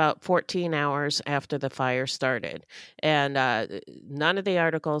about 14 hours after the fire started. And none of the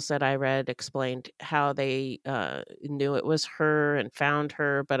articles that I read explained how they knew it was her and found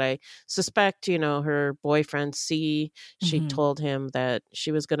her. But I suspect, her boyfriend, C, she told him that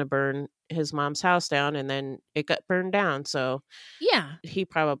she was going to burn his mom's house down, and then it got burned down. So yeah, he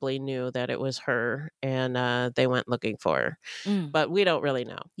probably knew that it was her, and they went looking for her. But we don't really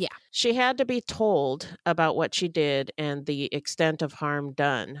know. Yeah. She had to be told about what she did and the extent of harm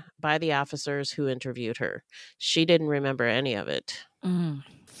done by the officers who interviewed her. She didn't remember any of it.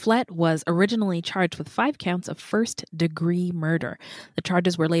 Flett was originally charged with 5 counts of first-degree murder. The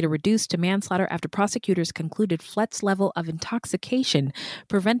charges were later reduced to manslaughter after prosecutors concluded Flett's level of intoxication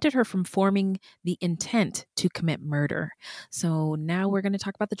prevented her from forming the intent to commit murder. So now we're going to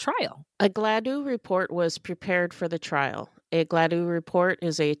talk about the trial. A Gladue report was prepared for the trial. A Gladue report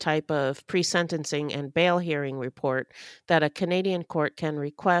is a type of pre-sentencing and bail hearing report that a Canadian court can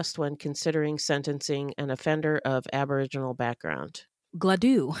request when considering sentencing an offender of Aboriginal background.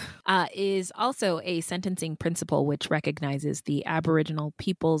 Gladue is also a sentencing principle which recognizes the Aboriginal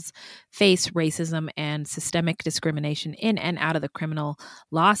peoples face racism and systemic discrimination in and out of the criminal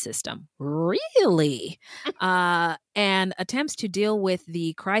law system. Really? And attempts to deal with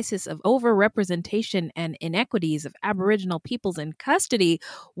the crisis of overrepresentation and inequities of Aboriginal peoples in custody.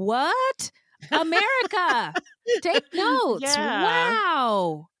 What? America! Take notes. Yeah.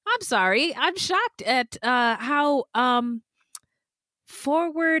 Wow. I'm sorry. I'm shocked at how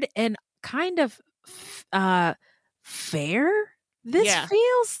forward and kind of fair this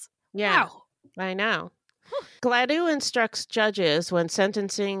feels. Yeah, wow. I know. Gladue instructs judges when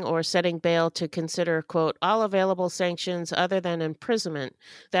sentencing or setting bail to consider, quote, all available sanctions other than imprisonment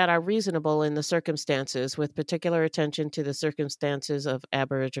that are reasonable in the circumstances, with particular attention to the circumstances of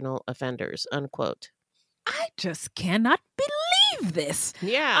Aboriginal offenders, unquote. I just cannot believe this.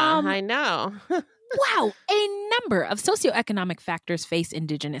 Yeah, I know. Wow, a number of socioeconomic factors face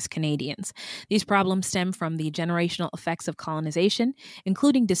Indigenous Canadians. These problems stem from the generational effects of colonization,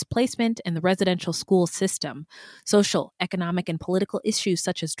 including displacement and the residential school system. Social, economic, and political issues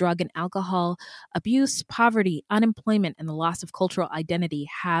such as drug and alcohol abuse, poverty, unemployment, and the loss of cultural identity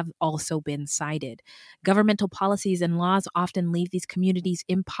have also been cited. Governmental policies and laws often leave these communities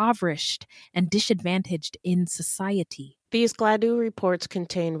impoverished and disadvantaged in society. These Gladue reports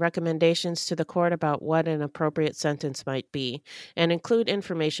contain recommendations to the court about what an appropriate sentence might be, and include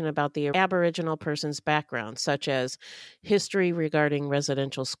information about the Aboriginal person's background, such as history regarding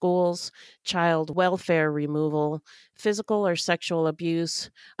residential schools, child welfare removal, physical or sexual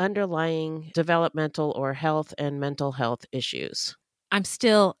abuse, underlying developmental or health and mental health issues. I'm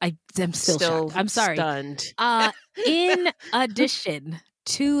still shocked. I'm sorry. Stunned. In addition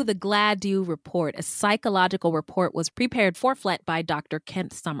to the Gladue report, a psychological report was prepared for Flett by Dr.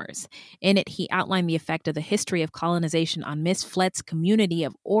 Kent Summers. In it, he outlined the effect of the history of colonization on Miss Flett's community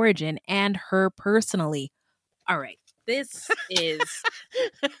of origin and her personally. All right. This is...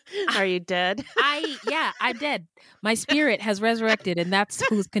 Are you dead? I'm dead. My spirit has resurrected, and that's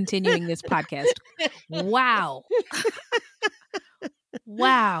who's continuing this podcast. Wow.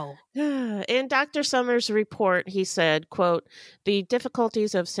 Wow. In Dr. Summers' report, he said, quote, the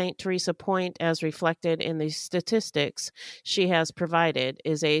difficulties of St. Teresa Point as reflected in the statistics she has provided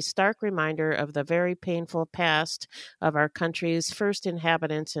is a stark reminder of the very painful past of our country's first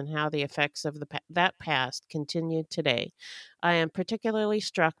inhabitants and how the effects of that past continue today. I am particularly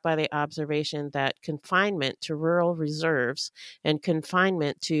struck by the observation that confinement to rural reserves and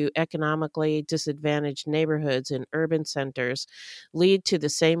confinement to economically disadvantaged neighborhoods in urban centers lead to the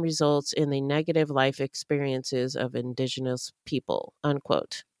same results in the negative life experiences of Indigenous people,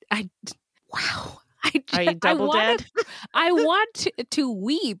 unquote. Wow. Are you double dead? I want to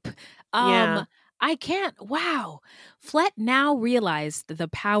weep. Yeah. I can't. Wow. Flett now realized the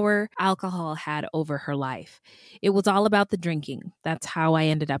power alcohol had over her life. It was all about the drinking. That's how I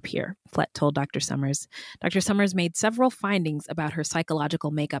ended up here, Flett told Dr. Summers. Dr. Summers made several findings about her psychological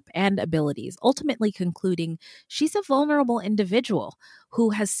makeup and abilities, ultimately concluding she's a vulnerable individual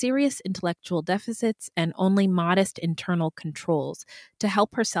who has serious intellectual deficits and only modest internal controls to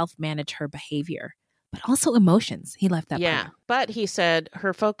help herself manage her behavior. But also emotions. He left that part. But he said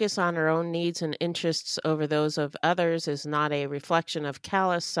her focus on her own needs and interests over those of others is not a reflection of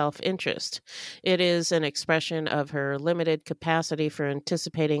callous self-interest. It is an expression of her limited capacity for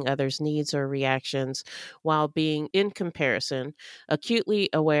anticipating others' needs or reactions while being, in comparison, acutely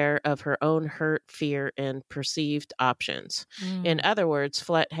aware of her own hurt, fear, and perceived options. In other words,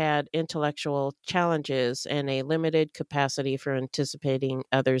 Flett had intellectual challenges and a limited capacity for anticipating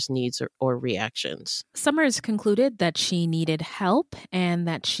others' needs or reactions. Summers concluded that she needed help and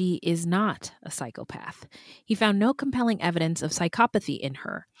that she is not a psychopath. He found no compelling evidence of psychopathy in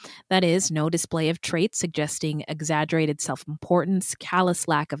her. That is, no display of traits suggesting exaggerated self-importance, callous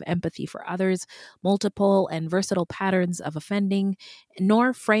lack of empathy for others, multiple and versatile patterns of offending,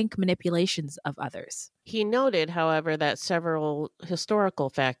 nor frank manipulations of others. He noted, however, that several historical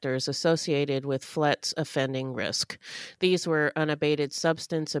factors associated with Flett's offending risk. These were unabated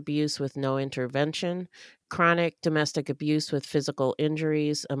substance abuse with no intervention, chronic domestic abuse with physical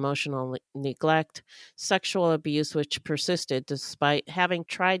injuries, emotional neglect, sexual abuse which persisted despite having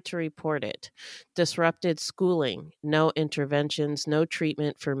tried to report it, disrupted schooling, no interventions, no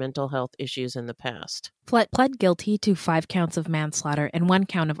treatment for mental health issues in the past. Flett pled guilty to 5 counts of manslaughter and 1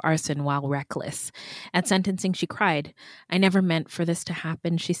 count of arson while reckless. At sentencing, she cried. "I never meant for this to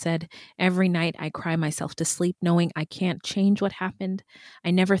happen," she said. "Every night I cry myself to sleep knowing I can't change what happened.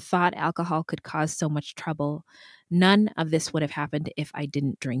 I never thought alcohol could cause so much trouble. None of this would have happened if I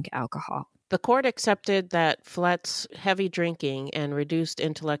didn't drink alcohol." The court accepted that Flett's heavy drinking and reduced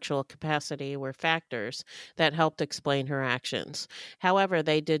intellectual capacity were factors that helped explain her actions. However,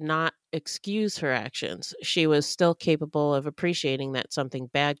 they did not excuse her actions. She was still capable of appreciating that something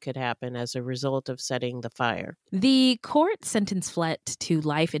bad could happen as a result of setting the fire. The court sentenced Flett to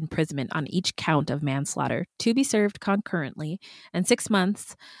life imprisonment on each count of manslaughter, to be served concurrently, and 6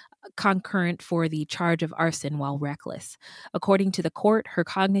 months concurrent for the charge of arson while reckless. According to the court, her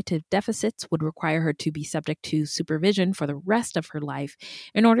cognitive deficits would require her to be subject to supervision for the rest of her life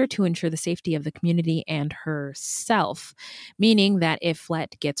in order to ensure the safety of the community and herself, meaning that if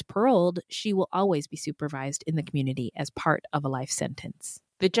Flett gets paroled, she will always be supervised in the community as part of a life sentence.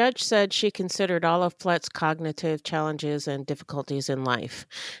 The judge said she considered all of Flett's cognitive challenges and difficulties in life.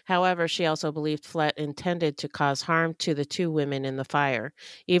 However, she also believed Flett intended to cause harm to the 2 women in the fire,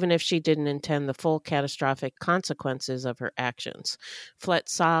 even if she didn't intend the full catastrophic consequences of her actions. Flett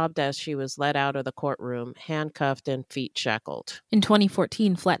sobbed as she was led out of the courtroom, handcuffed and feet shackled. In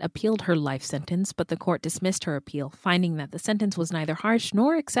 2014, Flett appealed her life sentence, but the court dismissed her appeal, finding that the sentence was neither harsh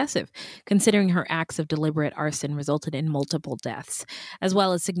nor excessive, considering her acts of deliberate arson resulted in multiple deaths, as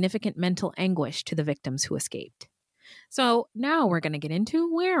well as significant mental anguish to the victims who escaped. So now we're going to get into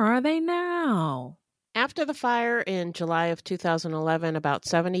where are they now? After the fire in July of 2011, about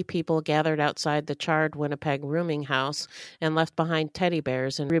 70 people gathered outside the charred Winnipeg rooming house and left behind teddy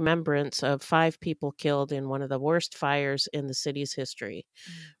bears in remembrance of 5 people killed in one of the worst fires in the city's history.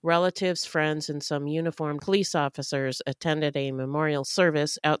 Relatives, friends, and some uniformed police officers attended a memorial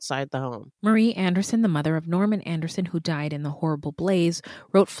service outside the home. Marie Anderson, the mother of Norman Anderson, who died in the horrible blaze,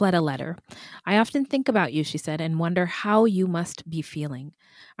 wrote Flett a letter. "I often think about you," she said, "and wonder how you must be feeling.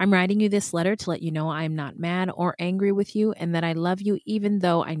 I'm writing you this letter to let you know I am not mad or angry with you and that I love you even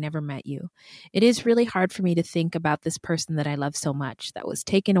though I never met you. It is really hard for me to think about this person that I love so much that was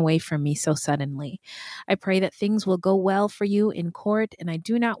taken away from me so suddenly. I pray that things will go well for you in court, and I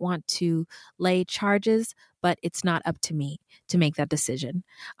do not want to lay charges, but it's not up to me to make that decision.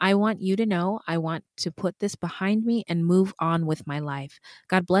 I want you to know I want to put this behind me and move on with my life.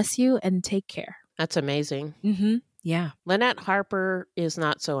 God bless you and take care." That's amazing. Mm-hmm. Yeah. Lynette Harper is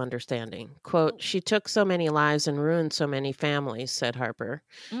not so understanding. Quote, "She took so many lives and ruined so many families," said Harper.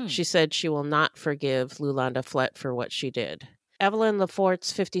 She said she will not forgive Lulanda Flett for what she did. Evelyn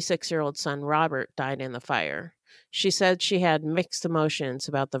Laforte's 56-year-old son, Robert, died in the fire. She said she had mixed emotions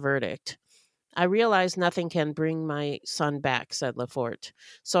about the verdict. "I realize nothing can bring my son back," said Laforte.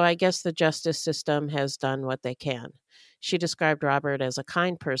 "So I guess the justice system has done what they can." She described Robert as a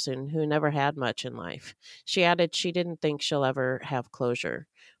kind person who never had much in life. She added she didn't think she'll ever have closure.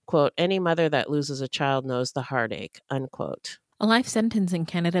 Quote, "Any mother that loses a child knows the heartache," unquote. A life sentence in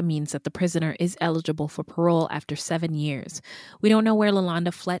Canada means that the prisoner is eligible for parole after 7 years. We don't know where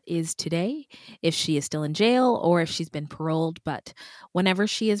Lulanda Flett is today, if she is still in jail or if she's been paroled, but whenever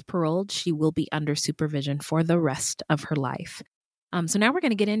she is paroled, she will be under supervision for the rest of her life. So now we're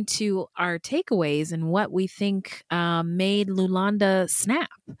going to get into our takeaways and what we think made Lulanda snap.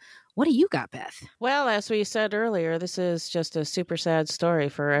 What do you got, Beth? Well, as we said earlier, this is just a super sad story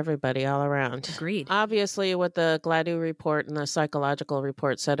for everybody all around. Agreed. Obviously, what the Gladue report and the psychological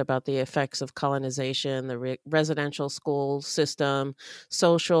report said about the effects of colonization, the residential school system,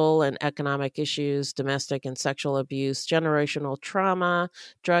 social and economic issues, domestic and sexual abuse, generational trauma,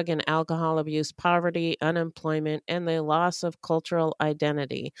 drug and alcohol abuse, poverty, unemployment, and the loss of cultural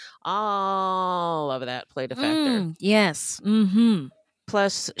identity. All of that played a factor. Yes. Mm-hmm.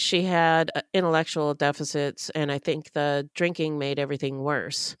 Plus, she had intellectual deficits, and I think the drinking made everything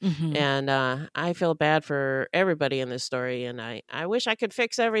worse. Mhm. And I feel bad for everybody in this story, and I wish I could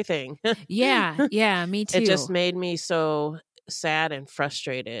fix everything. Yeah, me too. It just made me so sad and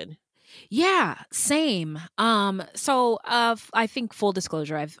frustrated. Yeah, same. So I think full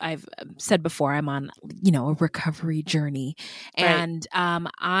disclosure, I've said before, I'm on, a recovery journey, and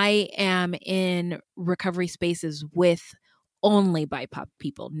I am in recovery spaces with only BIPOC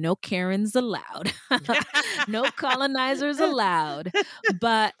people. No Karens allowed. No colonizers allowed.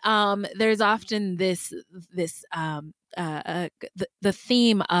 But there's often this the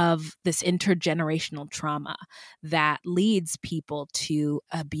theme of this intergenerational trauma that leads people to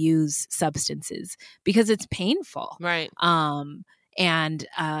abuse substances because it's painful. Right. And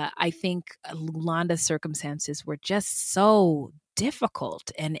I think Londa's circumstances were just so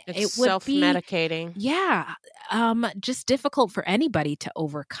difficult, and It's it would self-medicating. just difficult for anybody to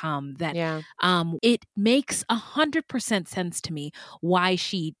overcome that. Yeah. It makes 100% sense to me why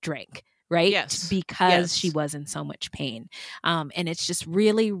she drank. Right? Yes. Because she was in so much pain. And it's just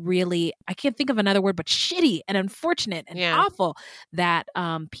really, really, I can't think of another word, but shitty and unfortunate and awful that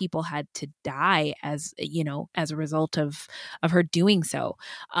people had to die as a result of her doing so.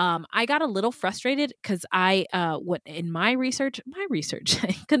 I got a little frustrated because my research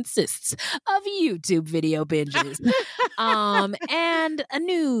consists of YouTube video binges and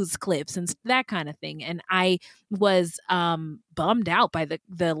news clips and that kind of thing. And I was bummed out by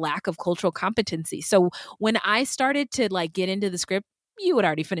the lack of cultural competency. So when I started to get into the script, you had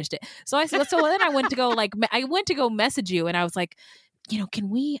already finished it. So then I went to go message you, and I was like, can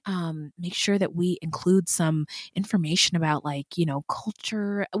we make sure that we include some information about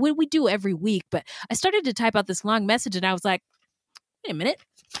culture? We do every week, but I started to type out this long message, and I was like, wait a minute,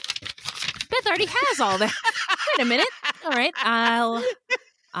 Beth already has all that. Wait a minute. All right,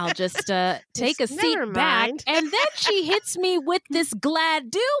 I'll just take a seat back. And then she hits me with this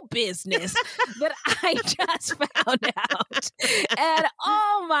Glad-Do business that I just found out. And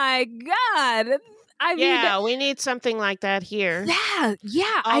oh my God. I mean, we need something like that here.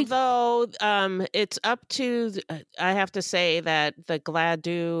 Yeah. Although it's up to, I have to say that the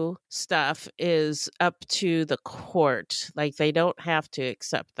Glad-Do stuff is up to the court. Like, they don't have to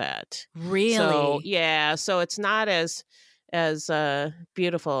accept that. Really? So it's not as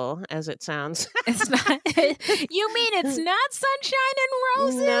beautiful as it sounds. It's not. You mean it's not sunshine and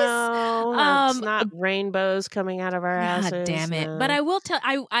roses? No, it's not rainbows coming out of our asses. God damn it! No. But I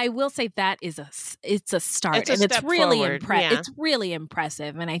will say that it's a start, It's a and step forward. It's really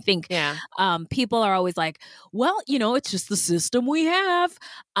impressive. And I think people are always like, well, it's just the system we have.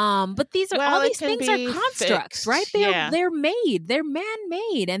 But these things are constructs, fixed. right? They're made. They're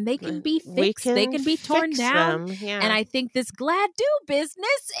man-made, and they can be fixed. They can be torn down. And I think this Glad-Do business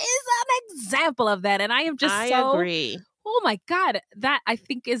is an example of that. And I am just I agree. Oh my God. That I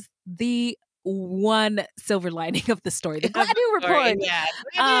think is the one silver lining of the story. The Glad-Do report. Yeah.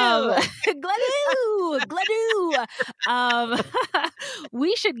 Glad-Do.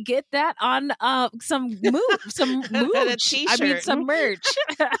 We should get that on some mooch. Some merch.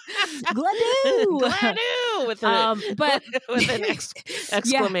 Glad-Do. With an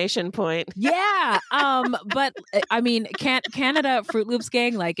exclamation point. Yeah. But I mean, Canada Fruit Loops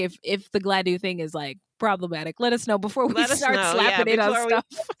gang, if the Glad-Do thing is problematic, let us know before we start slapping it on stuff.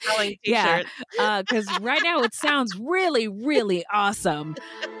 Yeah, because right now it sounds really, really awesome.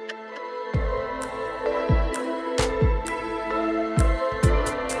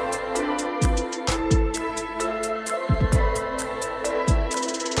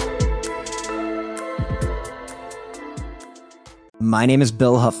 My name is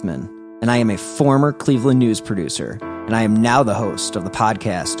Bill Huffman, and I am a former Cleveland news producer, and I am now the host of the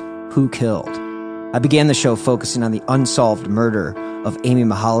podcast, Who Killed? I began the show focusing on the unsolved murder of Amy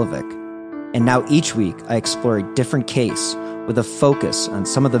Mihaljevic, and now each week I explore a different case with a focus on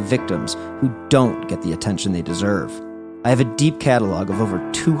some of the victims who don't get the attention they deserve. I have a deep catalog of over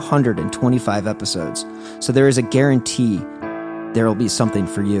 225 episodes, so there is a guarantee there will be something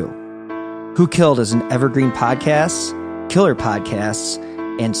for you. Who Killed is an evergreen podcasts, killer podcasts,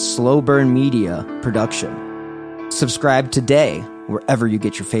 and slow burn media production. Subscribe today wherever you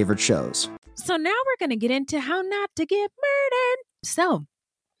get your favorite shows. So now we're going to get into how not to get murdered. So,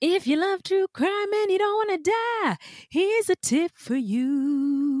 if you love true crime and you don't want to die, here's a tip for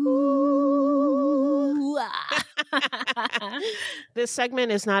you. This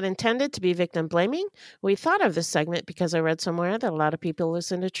segment is not intended to be victim blaming. We thought of this segment because I read somewhere that a lot of people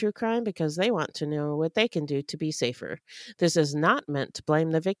listen to true crime because they want to know what they can do to be safer. This is not meant to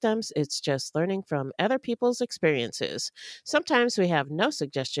blame the victims. It's just learning from other people's experiences. Sometimes we have no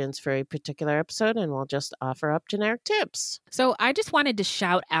suggestions for a particular episode and we'll just offer up generic tips. So I just wanted to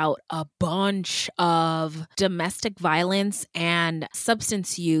shout out a bunch of domestic violence and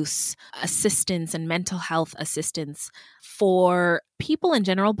substance use assistance and mental health assistance for people in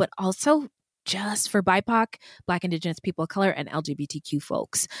general, but also just for BIPOC, Black, Indigenous people of color, and LGBTQ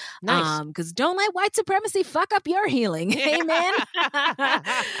folks. Nice. Because don't let white supremacy fuck up your healing. Amen.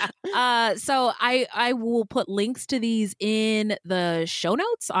 So I will put links to these in the show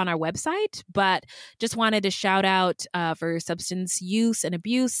notes on our website, but just wanted to shout out for substance use and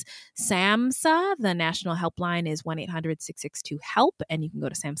abuse, SAMHSA, the national helpline is 1-800-662-HELP, and you can go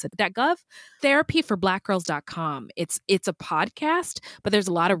to samhsa.gov. Therapyforblackgirls.com. It's a podcast, but there's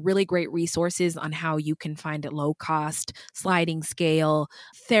a lot of really great resources on how you can find a low cost sliding scale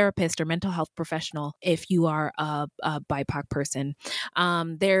therapist or mental health professional if you are a BIPOC person.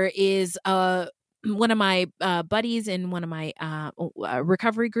 There is one of my buddies in one of my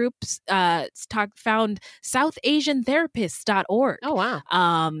recovery groups found SouthAsianTherapists.org. Oh, wow.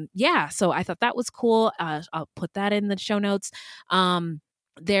 Yeah, so I thought that was cool. I'll put that in the show notes.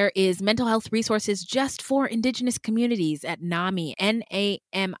 There is mental health resources just for Indigenous communities at NAMI,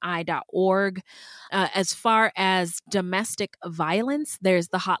 NAMI.org. As far as domestic violence, there's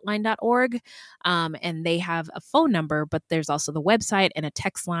the hotline.org, and they have a phone number, but there's also the website and a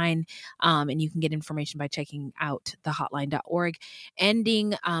text line, and you can get information by checking out the hotline.org.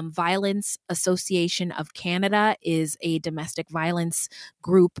 Ending Violence Association of Canada is a domestic violence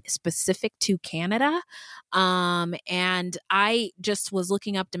group specific to Canada, and I just was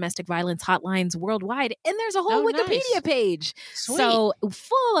looking up domestic violence hotlines worldwide, and there's a whole Wikipedia page. Sweet. So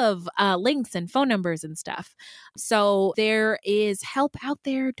full of links and phone numbers and stuff. So there is help out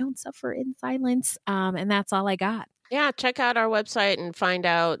there. Don't suffer in silence. And that's all I got. Yeah, check out our website and find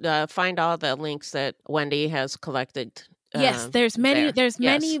all the links that Wendy has collected. Yes, there's many. there.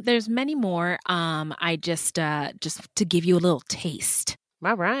 There's many more. I just to give you a little taste.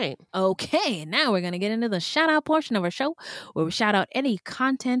 All right. Okay, now we're going to get into the shout out portion of our show where we shout out any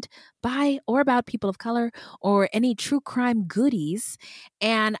content by or about people of color or any true crime goodies.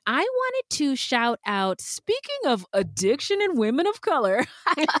 And I wanted to shout out, speaking of addiction and women of color,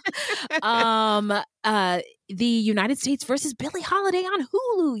 the United States versus Billie Holiday on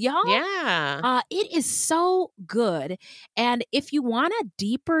Hulu, y'all. Yeah. It is so good. And if you want a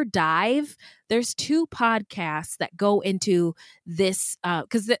deeper dive, there's 2 podcasts that go into this,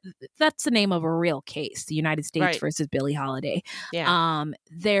 because that's the name of a real case, the United States versus Billie Holiday. Yeah.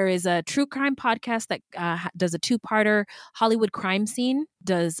 There is a true crime podcast that does a 2-parter. Hollywood Crime Scene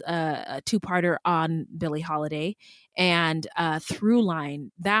does a 2-parter on Billie Holiday. And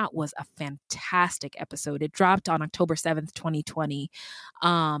Throughline, that was a fantastic episode. It dropped on October 7th, 2020.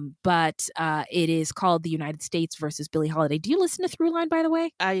 But it is called The United States versus Billie Holiday. Do you listen to Throughline, by the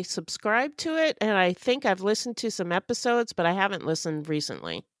way? I subscribe to it, and I think I've listened to some episodes, but I haven't listened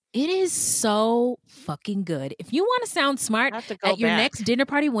recently. It is so fucking good. If you want to sound smart at your next dinner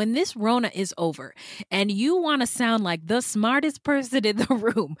party when this Rona is over and you want to sound like the smartest person in the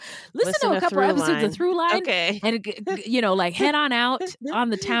room, listen to a couple episodes of Throughline. Okay. And, like head on out on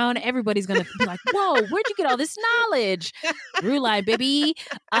the town. Everybody's going to be like, whoa, where'd you get all this knowledge? Throughline, baby.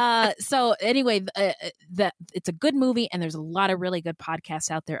 So anyway, it's a good movie, and there's a lot of really good podcasts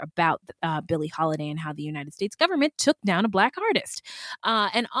out there about Billie Holiday and how the United States government took down a Black artist.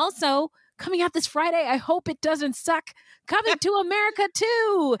 And also, coming out this Friday, I hope it doesn't suck, Coming to America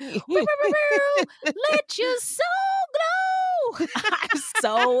too. Let your soul glow. I'm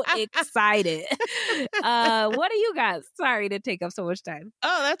so excited. What do you guys? Sorry to take up so much time.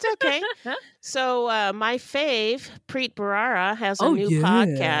 Oh, that's okay. So my fave, Preet Bharara, has a new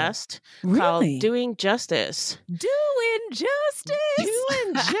podcast called Doing Justice. Doing Justice?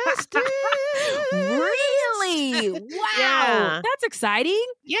 Doing Justice. Really? Wow. Yeah. That's exciting.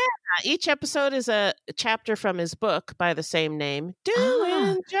 Yeah. Each episode is a chapter from his book by the same name.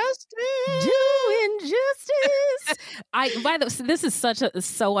 Doing Justice. Doing Justice. By the way, this is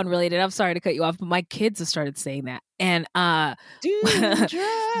so unrelated. I'm sorry to cut you off, but my kids have started saying that. And yeah,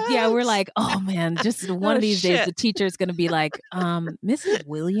 we're like, oh man, just one of these days the teacher's gonna be like, Mrs.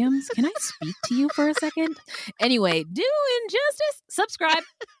 Williams, can I speak to you for a second? Anyway, Doing Justice, subscribe.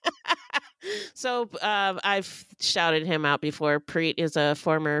 So I've shouted him out before. Preet is a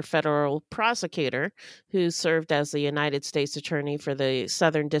former federal prosecutor who served as the United States Attorney for the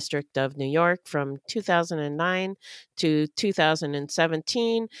Southern District of New York from 2009 to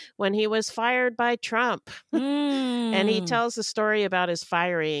 2017 when he was fired by Trump. And he tells the story about his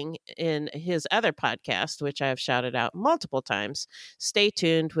firing in his other podcast, which I've shouted out multiple times. Stay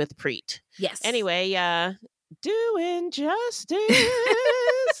tuned with Preet. Yes. Anyway, Doing Justice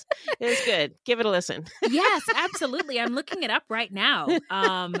is good. Give it a listen. Yes, absolutely. I'm looking it up right now.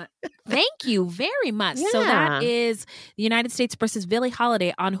 Thank you very much. Yeah. So that is the United States versus Billie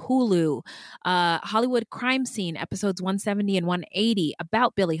Holiday on Hulu. Hollywood Crime Scene, episodes 170 and 180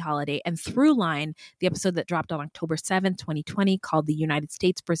 about Billie Holiday, and Throughline, the episode that dropped on October 7th, 2020, called The United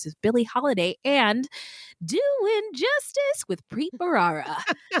States versus Billie Holiday, and Doing Justice with Preet Bharara,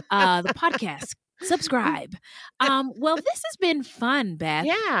 the podcast. Subscribe. Well, this has been fun, Beth.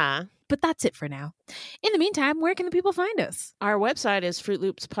 Yeah. But that's it for now. In the meantime, where can the people find us? Our website is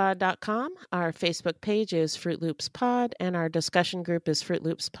fruitloopspod.com. Our Facebook page is Fruit Loops Pod, and our discussion group is Fruit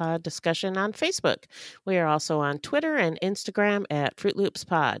Loops Pod Discussion on Facebook. We are also on Twitter and Instagram at Fruit Loops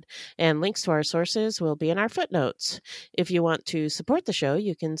Pod, and links to our sources will be in our footnotes. If you want to support the show,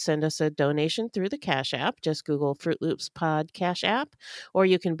 you can send us a donation through the Cash App. Just Google Fruit Loops Pod Cash App, or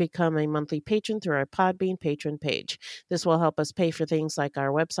you can become a monthly patron through our Podbean patron page. This will help us pay for things like our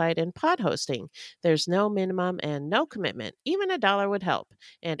website and pod hosting. There's no minimum and no commitment. Even $1 would help.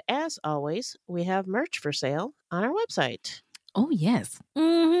 And as always, we have merch for sale on our website. Oh, yes.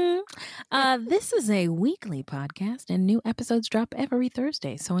 This is a weekly podcast, and new episodes drop every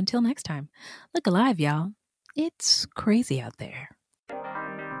Thursday. So until next time, look alive, y'all. It's crazy out there.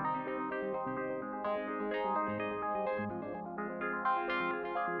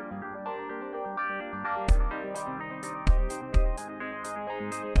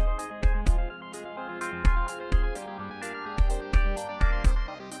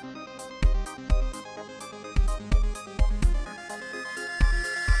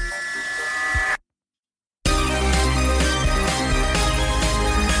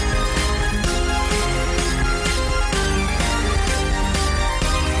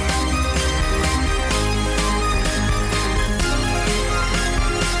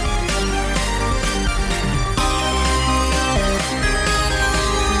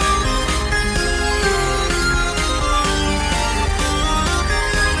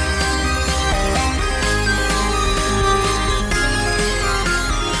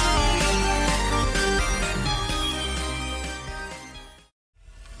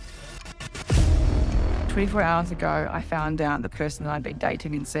 Hours ago, I found out the person that I'd been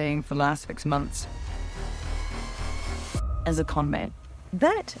dating and seeing for the last 6 months as a con man.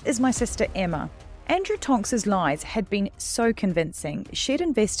 That is my sister Emma. Andrew Tonks's lies had been so convincing, she'd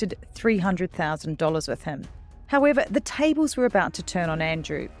invested $300,000 with him. However, the tables were about to turn on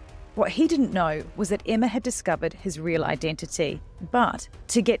Andrew. What he didn't know was that Emma had discovered his real identity. But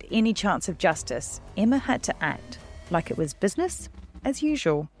to get any chance of justice, Emma had to act like it was business as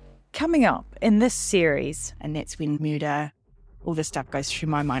usual. Coming up in this series, and that's when murder, all this stuff goes through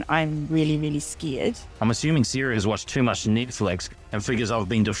my mind. I'm really, really scared. I'm assuming Sarah has watched too much Netflix and figures I've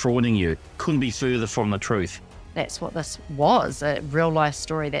been defrauding you. Couldn't be further from the truth. That's what this was, a real-life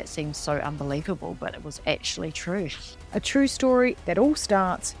story that seems so unbelievable, but it was actually true. A true story that all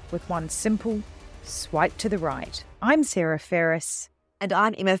starts with one simple swipe to the right. I'm Sarah Ferris. And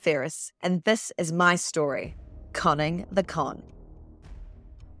I'm Emma Ferris, and this is my story, Conning the Con.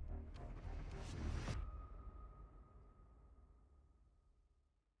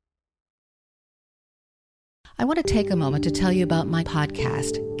 I want to take a moment to tell you about my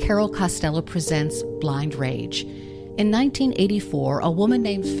podcast, Carol Costello Presents Blind Rage. In 1984, a woman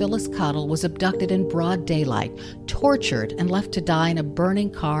named Phyllis Cottle was abducted in broad daylight, tortured, and left to die in a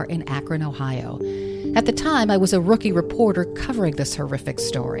burning car in Akron, Ohio. At the time, I was a rookie reporter covering this horrific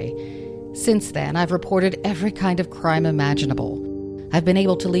story. Since then, I've reported every kind of crime imaginable. I've been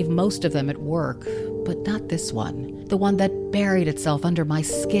able to leave most of them at work, but not this one, the one that buried itself under my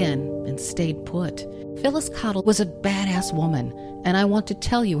skin and stayed put. Phyllis Cottle was a badass woman, and I want to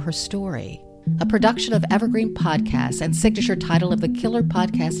tell you her story. A production of Evergreen Podcasts and signature title of the Killer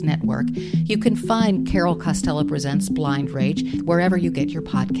Podcast Network, you can find Carol Costello Presents Blind Rage wherever you get your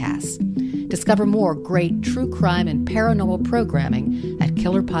podcasts. Discover more great true crime and paranormal programming at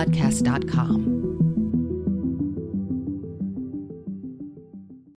killerpodcast.com.